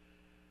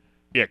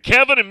 Yeah,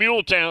 Kevin in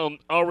Muletown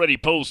already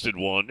posted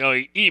one. No,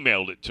 he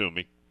emailed it to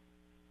me.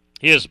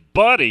 His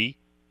buddy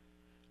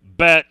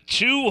bet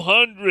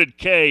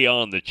 $200K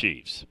on the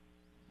Chiefs.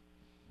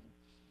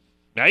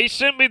 Now, he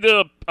sent me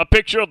a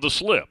picture of the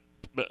slip.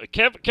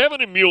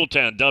 Kevin in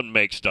Muletown doesn't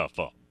make stuff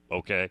up,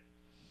 okay?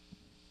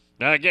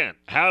 Now, again,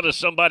 how does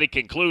somebody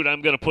conclude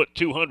I'm going to put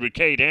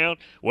 $200K down?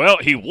 Well,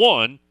 he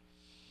won,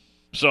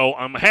 so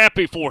I'm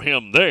happy for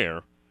him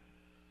there.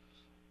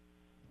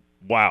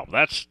 Wow,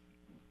 that's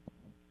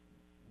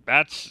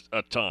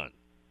a ton.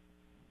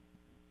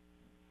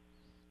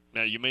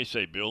 Now, you may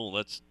say,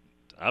 Bill,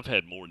 I've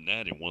had more than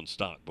that in one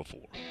stock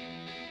before.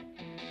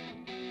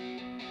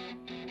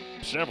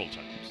 Several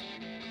times.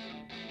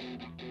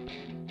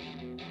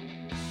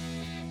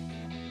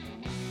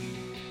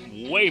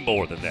 Way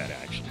more than that,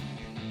 actually.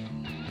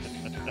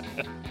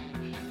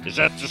 Is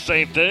that the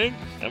same thing?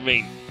 I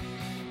mean,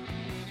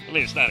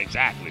 it's not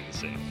exactly the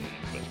same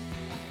thing,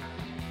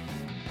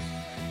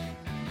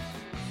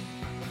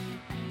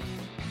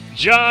 but.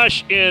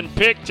 Josh in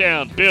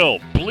Picktown, Bill,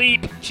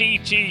 bleep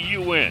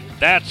TTUN.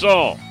 That's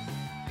all.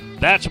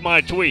 That's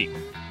my tweet.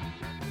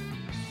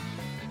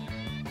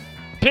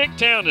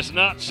 Picktown has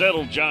not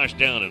settled Josh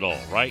down at all,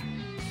 right?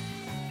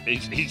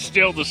 He's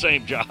still the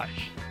same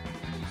Josh.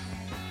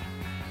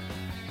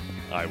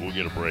 All right, we'll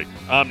get a break.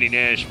 Omni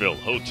Nashville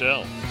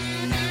Hotel.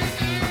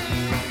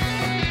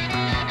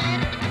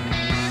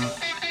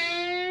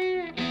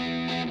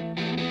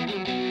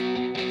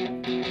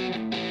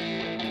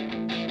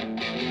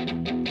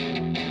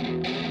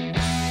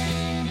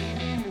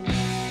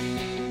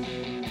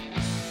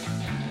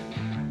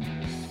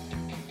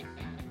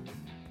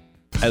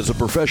 As a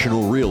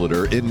professional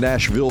realtor in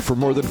Nashville for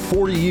more than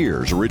 40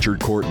 years, Richard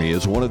Courtney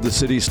is one of the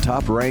city's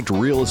top-ranked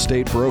real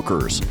estate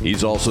brokers.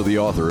 He's also the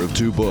author of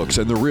 2 books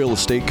and the real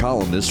estate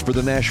columnist for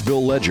the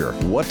Nashville Ledger.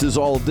 What does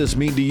all of this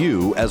mean to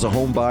you as a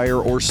home buyer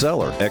or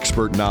seller?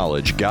 Expert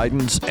knowledge,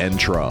 guidance, and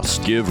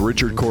trust. Give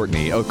Richard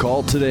Courtney a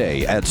call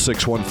today at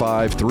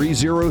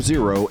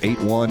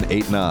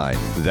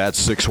 615-300-8189.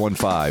 That's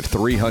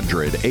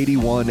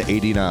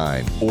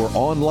 615-300-8189 or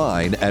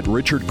online at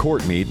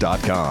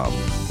richardcourtney.com.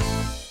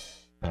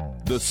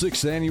 The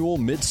 6th Annual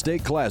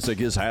Mid-State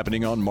Classic is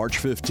happening on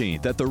March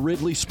 15th at the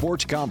Ridley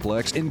Sports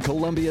Complex in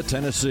Columbia,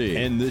 Tennessee.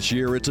 And this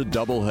year it's a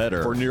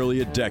doubleheader. For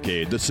nearly a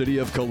decade, the City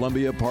of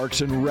Columbia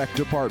Parks and Rec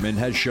Department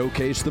has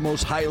showcased the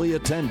most highly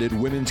attended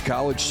women's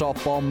college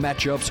softball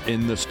matchups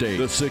in the state.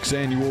 The 6th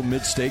Annual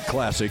Mid-State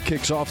Classic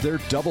kicks off their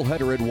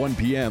doubleheader at 1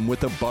 p.m.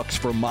 with the Bucks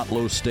from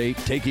Motlow State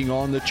taking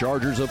on the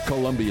Chargers of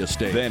Columbia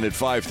State. Then at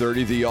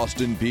 5:30, the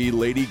Austin Peay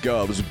Lady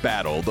Govs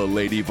battle the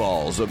Lady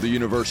Vols of the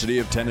University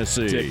of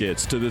Tennessee.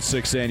 Tickets to the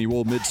 6th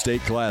Annual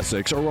Mid-State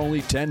Classics are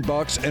only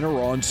 $10 and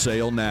are on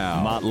sale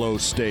now. Motlow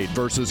State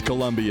versus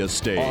Columbia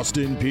State.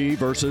 Austin Peay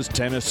versus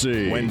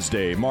Tennessee.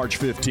 Wednesday, March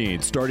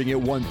 15th, starting at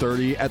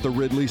 1:30 at the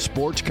Ridley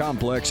Sports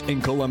Complex in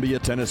Columbia,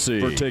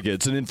 Tennessee. For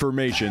tickets and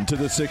information to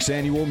the 6th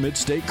Annual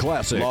Mid-State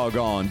Classic, log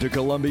on to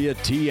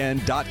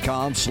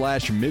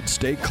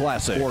columbiatn.com/Mid-State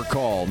Classic or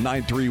call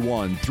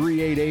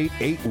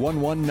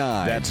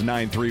 931-388-8119. That's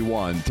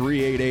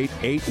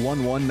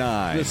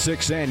 931-388-8119. The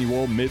 6th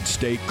Annual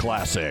Mid-State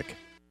Classic.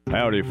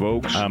 Howdy,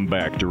 folks. I'm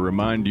back to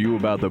remind you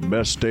about the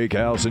best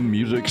steakhouse in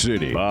Music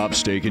City, Bob's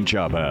Steak and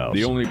Chop House.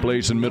 The only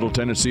place in Middle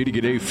Tennessee to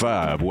get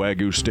A5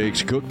 Wagyu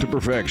steaks cooked to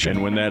perfection.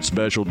 And when that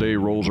special day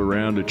rolls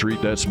around to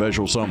treat that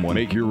special someone,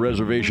 make your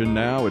reservation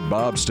now at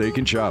Bob's Steak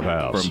and Chop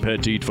House. From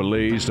petite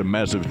fillets to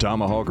massive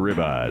tomahawk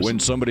ribeyes. When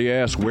somebody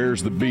asks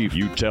where's the beef,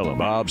 you tell them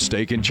Bob's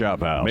Steak and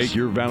Chop House. Make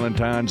your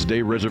Valentine's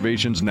Day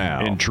reservations now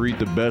and treat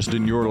the best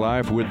in your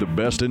life with the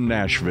best in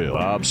Nashville.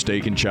 Bob's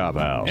Steak and Chop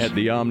House at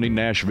the Omni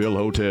Nashville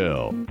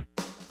Hotel.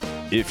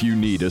 If you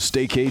need a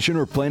staycation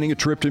or planning a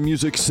trip to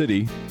Music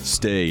City,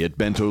 stay at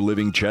Bento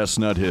Living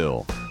Chestnut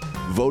Hill.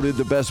 Voted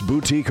the best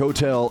boutique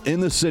hotel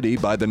in the city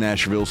by the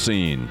Nashville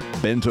Scene.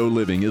 Bento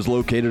Living is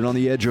located on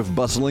the edge of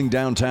bustling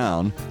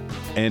downtown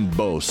and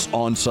boasts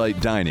on-site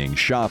dining,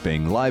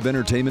 shopping, live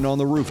entertainment on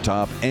the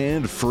rooftop,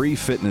 and free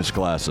fitness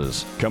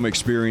classes. Come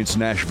experience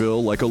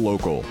Nashville like a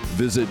local.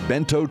 Visit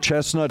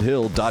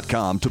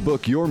BentoChestnutHill.com to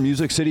book your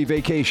Music City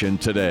vacation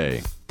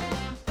today.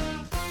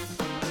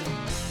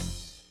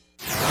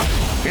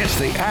 It's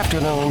the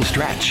afternoon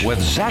stretch with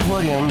Zach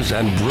Williams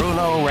and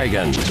Bruno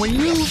Reagan. When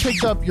you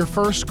picked up your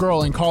first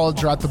girl in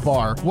college or at the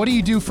bar, what do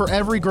you do for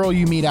every girl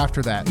you meet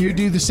after that? You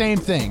do the same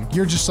thing.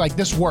 You're just like,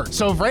 this works.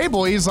 So for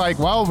Abel, he's like,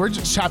 well, we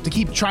just have to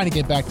keep trying to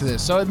get back to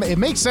this. So it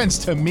makes sense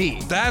to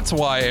me. That's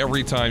why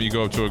every time you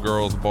go to a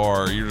girl's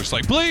bar, you're just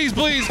like, please,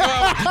 please,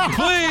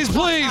 please,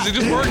 please. It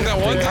just worked that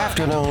one The time.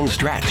 afternoon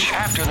stretch.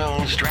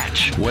 Afternoon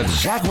stretch with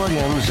Zach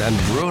Williams and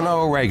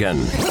Bruno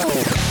Reagan.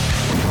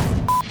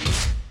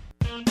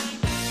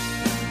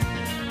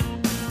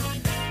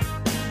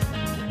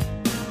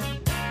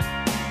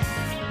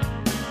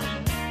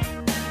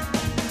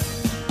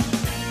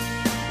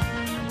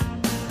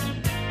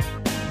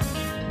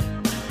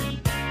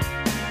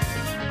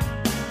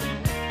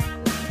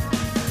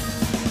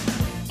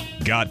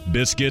 Got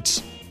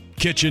biscuits?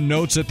 Kitchen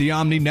Notes at the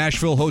Omni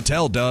Nashville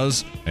Hotel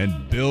does,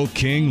 and Bill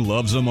King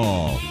loves them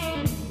all.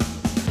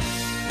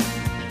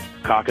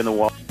 Cock in the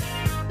wall.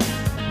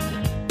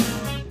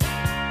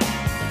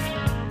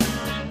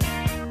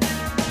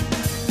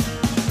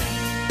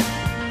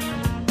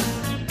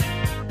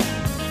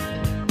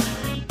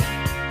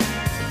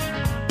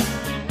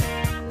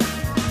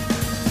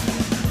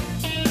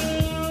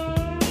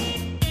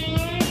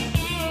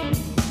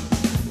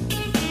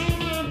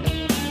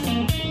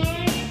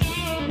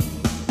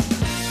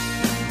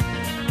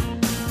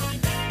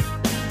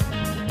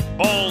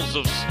 Balls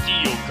of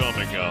Steel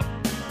coming up.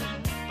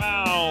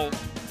 About,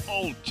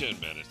 10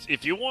 minutes.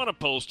 If you want to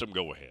post them,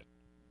 go ahead.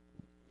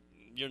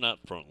 You're not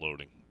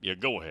front-loading. Yeah,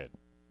 go ahead.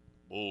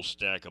 We'll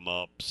stack them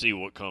up, see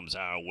what comes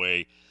our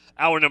way.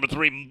 Hour number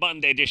 3,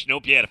 Monday edition.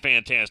 Hope you had a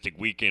fantastic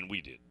weekend.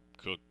 We did.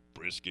 Cooked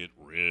brisket,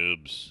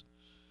 ribs,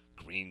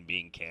 green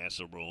bean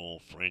casserole,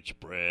 French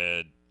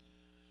bread,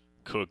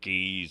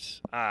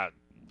 cookies. I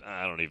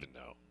don't even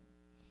know.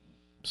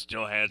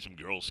 Still had some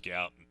Girl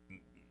Scout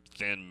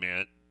Thin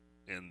Mint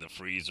in the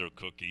freezer,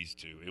 cookies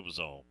too. It was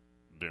all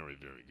very,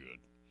 very good.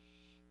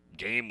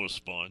 Game was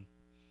fun.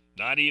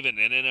 Not even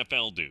an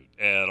NFL dude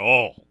at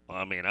all.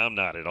 I mean, I'm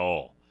not at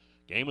all.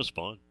 Game was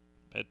fun.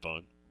 Had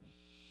fun.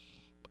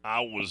 I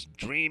was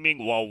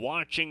dreaming while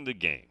watching the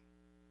game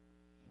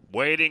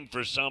waiting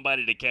for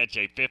somebody to catch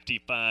a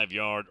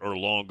 55-yard or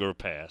longer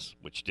pass,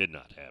 which did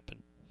not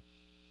happen.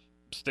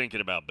 Just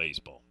thinking about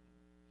baseball.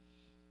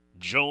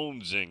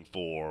 Jonesing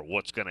for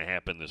what's going to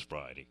happen this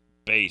Friday.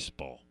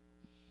 Baseball.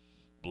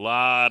 A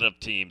lot of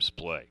teams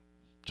play.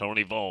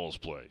 Tony Vols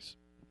plays.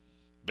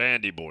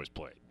 Vandy Boys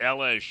play.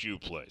 LSU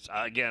plays.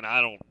 Again,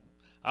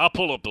 I'll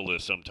pull up the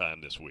list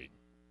sometime this week.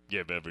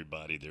 Give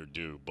everybody their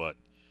due. But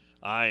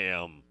I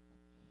am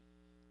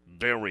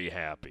very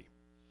happy.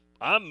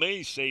 I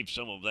may save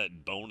some of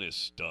that bonus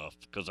stuff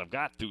because I've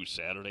got through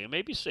Saturday and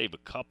maybe save a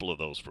couple of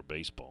those for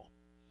baseball.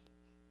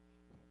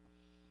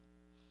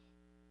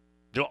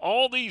 Do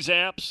all these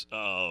apps,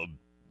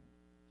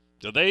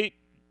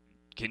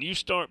 can you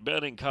start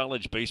betting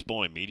college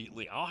baseball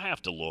immediately? I'll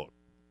have to look.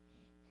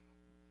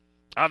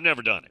 I've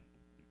never done it.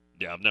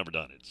 Yeah, I've never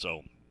done it.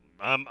 So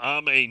I'm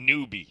a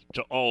newbie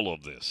to all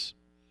of this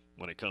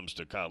when it comes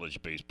to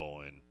college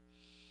baseball. And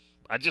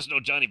I just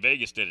know Johnny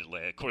Vegas did it.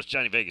 Of course,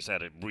 Johnny Vegas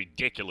had a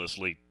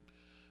ridiculously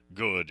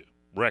good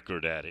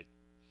record at it.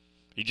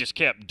 He just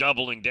kept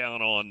doubling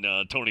down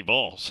on Tony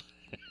Vols,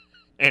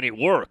 and it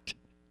worked.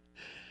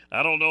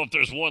 I don't know if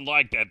there's one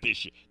like that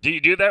this year. Do you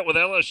do that with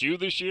LSU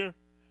this year?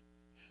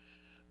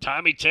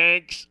 Tommy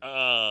Tanks,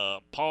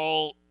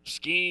 Paul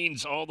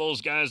Skeens, all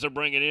those guys they're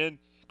bringing in.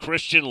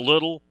 Christian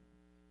Little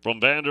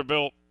from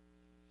Vanderbilt.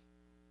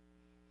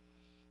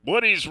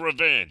 Woody's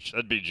revenge.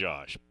 That'd be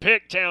Josh.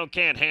 Picktown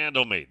can't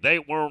handle me. They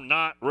were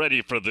not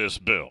ready for this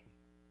bill.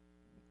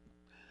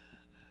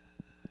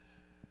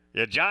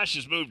 Yeah, Josh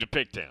has moved to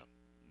Picktown.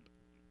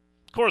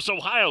 Of course,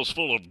 Ohio's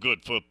full of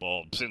good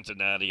football.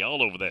 Cincinnati,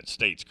 all over that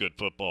state's good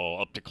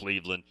football, up to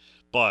Cleveland.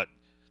 But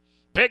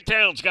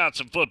Picktown's got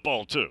some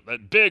football, too.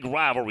 That big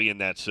rivalry in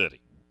that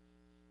city.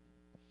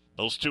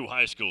 Those two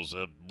high schools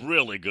have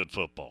really good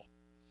football.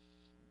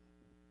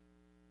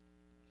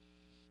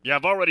 Yeah,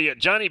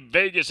 Johnny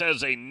Vegas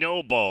has a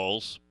no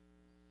balls.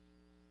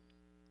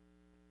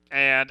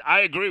 And I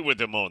agree with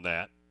him on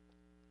that.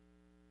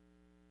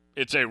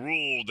 It's a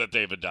rule that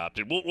they've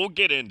adopted. We'll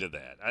get into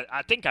that.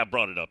 I think I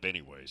brought it up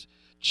anyways.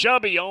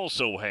 Chubby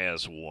also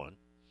has one,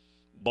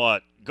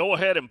 but go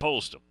ahead and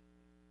post them.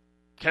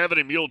 Kevin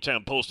in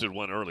Muletown posted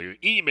one earlier,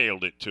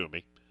 emailed it to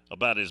me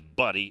about his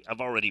buddy. I've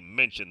already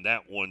mentioned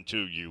that one to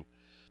you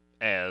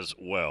as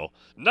well.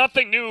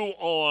 Nothing new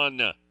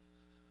on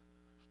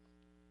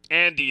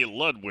Andy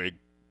Ludwig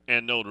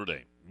and Notre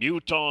Dame.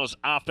 Utah's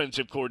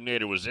offensive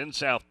coordinator was in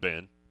South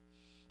Bend,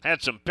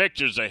 had some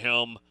pictures of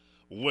him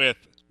with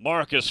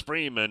Marcus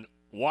Freeman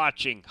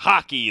watching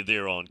hockey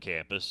there on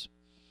campus.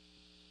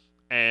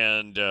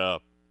 And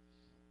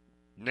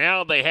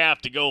now they have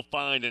to go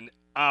find an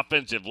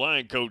offensive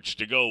line coach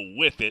to go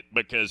with it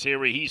because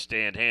Harry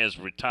Hiestand has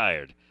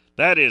retired.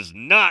 That is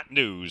not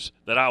news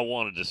that I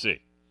wanted to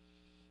see.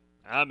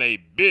 I'm a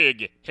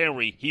big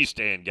Harry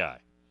Hiestand guy.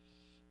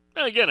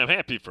 And again, I'm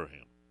happy for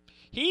him.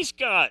 He's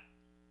got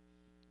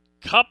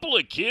a couple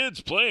of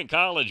kids playing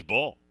college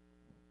ball.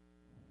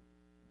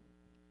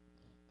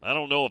 I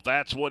don't know if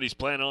that's what he's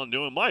planning on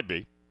doing. Might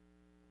be.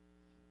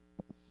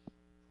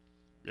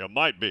 Yeah,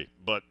 might be.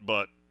 But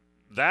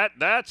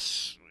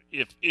that's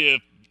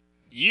if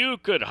you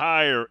could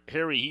hire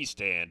Harry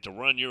Hiestand to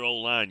run your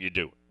O-line, you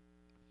do it.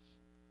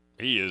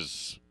 He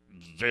is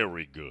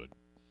very good.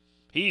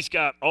 He's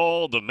got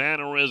all the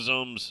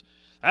mannerisms.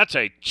 That's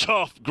a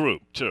tough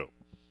group, too.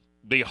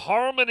 The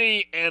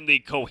harmony and the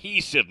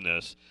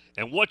cohesiveness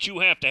and what you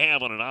have to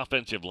have on an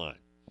offensive line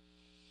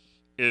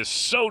is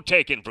so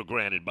taken for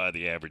granted by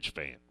the average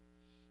fan.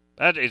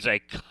 That is a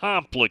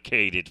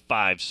complicated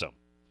fivesome.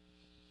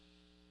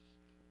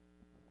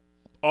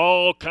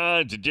 All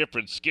kinds of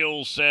different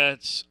skill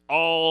sets,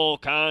 all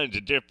kinds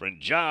of different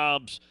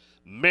jobs,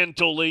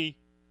 mentally,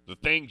 the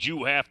things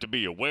you have to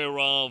be aware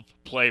of,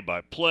 play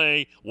by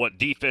play, what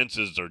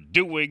defenses are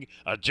doing,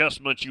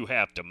 adjustments you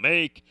have to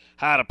make,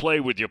 how to play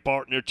with your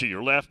partner to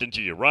your left and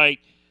to your right.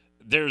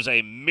 There's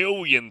a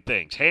million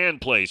things. Hand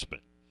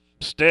placement,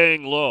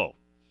 staying low.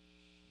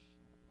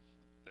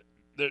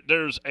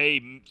 There's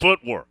a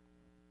footwork,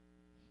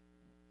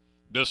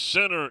 the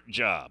center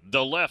job,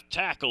 the left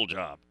tackle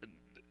job.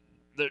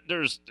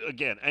 There's,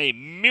 again, a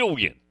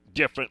million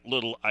different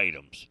little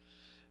items.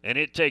 And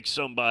it takes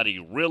somebody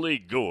really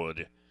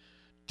good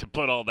to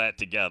put all that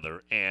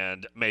together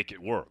and make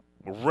it work.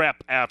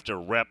 Rep after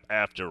rep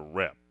after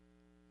rep.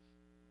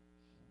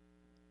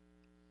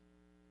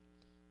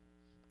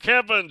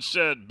 Kevin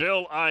said,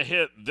 Bill, I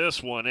hit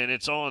this one, and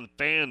it's on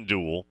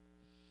FanDuel.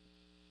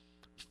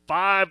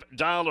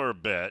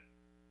 $5 bet.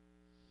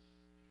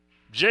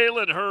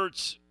 Jalen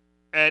Hurts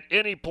at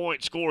any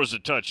point scores a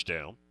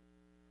touchdown.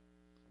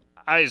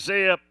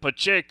 Isaiah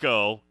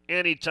Pacheco,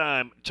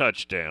 anytime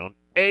touchdown.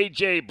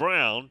 A.J.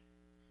 Brown,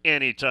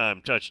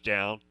 anytime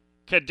touchdown.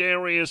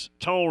 Kadarius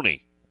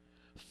Toney,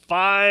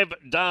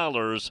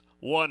 $5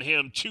 won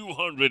him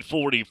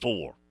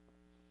 $244.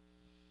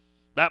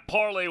 That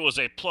parlay was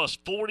a plus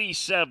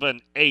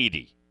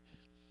 4780.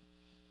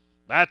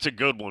 That's a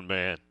good one,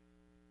 man.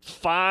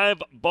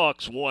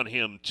 $5 won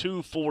him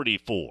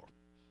 $244.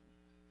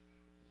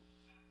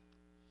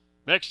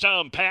 Next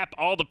time,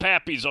 all the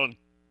Pappies on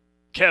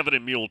Kevin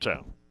in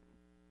Muletown.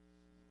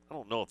 I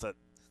don't know if that.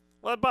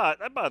 Well, I'd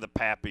buy the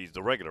Pappies,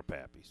 the regular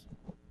Pappies.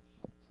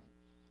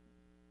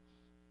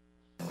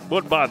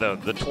 Would buy the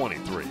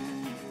 23.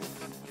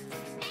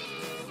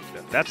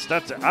 That's.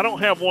 I don't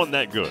have one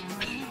that good.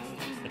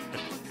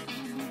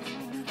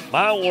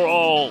 Mine were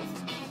all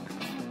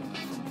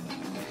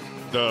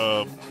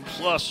the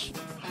plus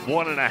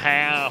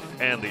 1.5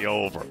 and the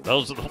over.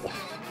 Those are the ones.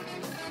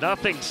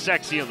 Nothing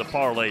sexy in the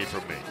parlay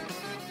for me.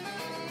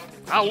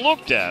 I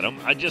looked at them.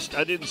 I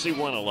didn't see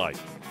one I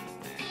liked.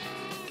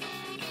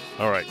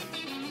 All right.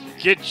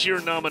 Get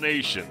your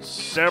nominations.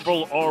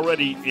 Several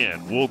already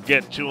in. We'll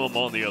get to them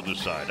on the other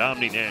side.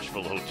 Omni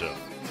Nashville Hotel.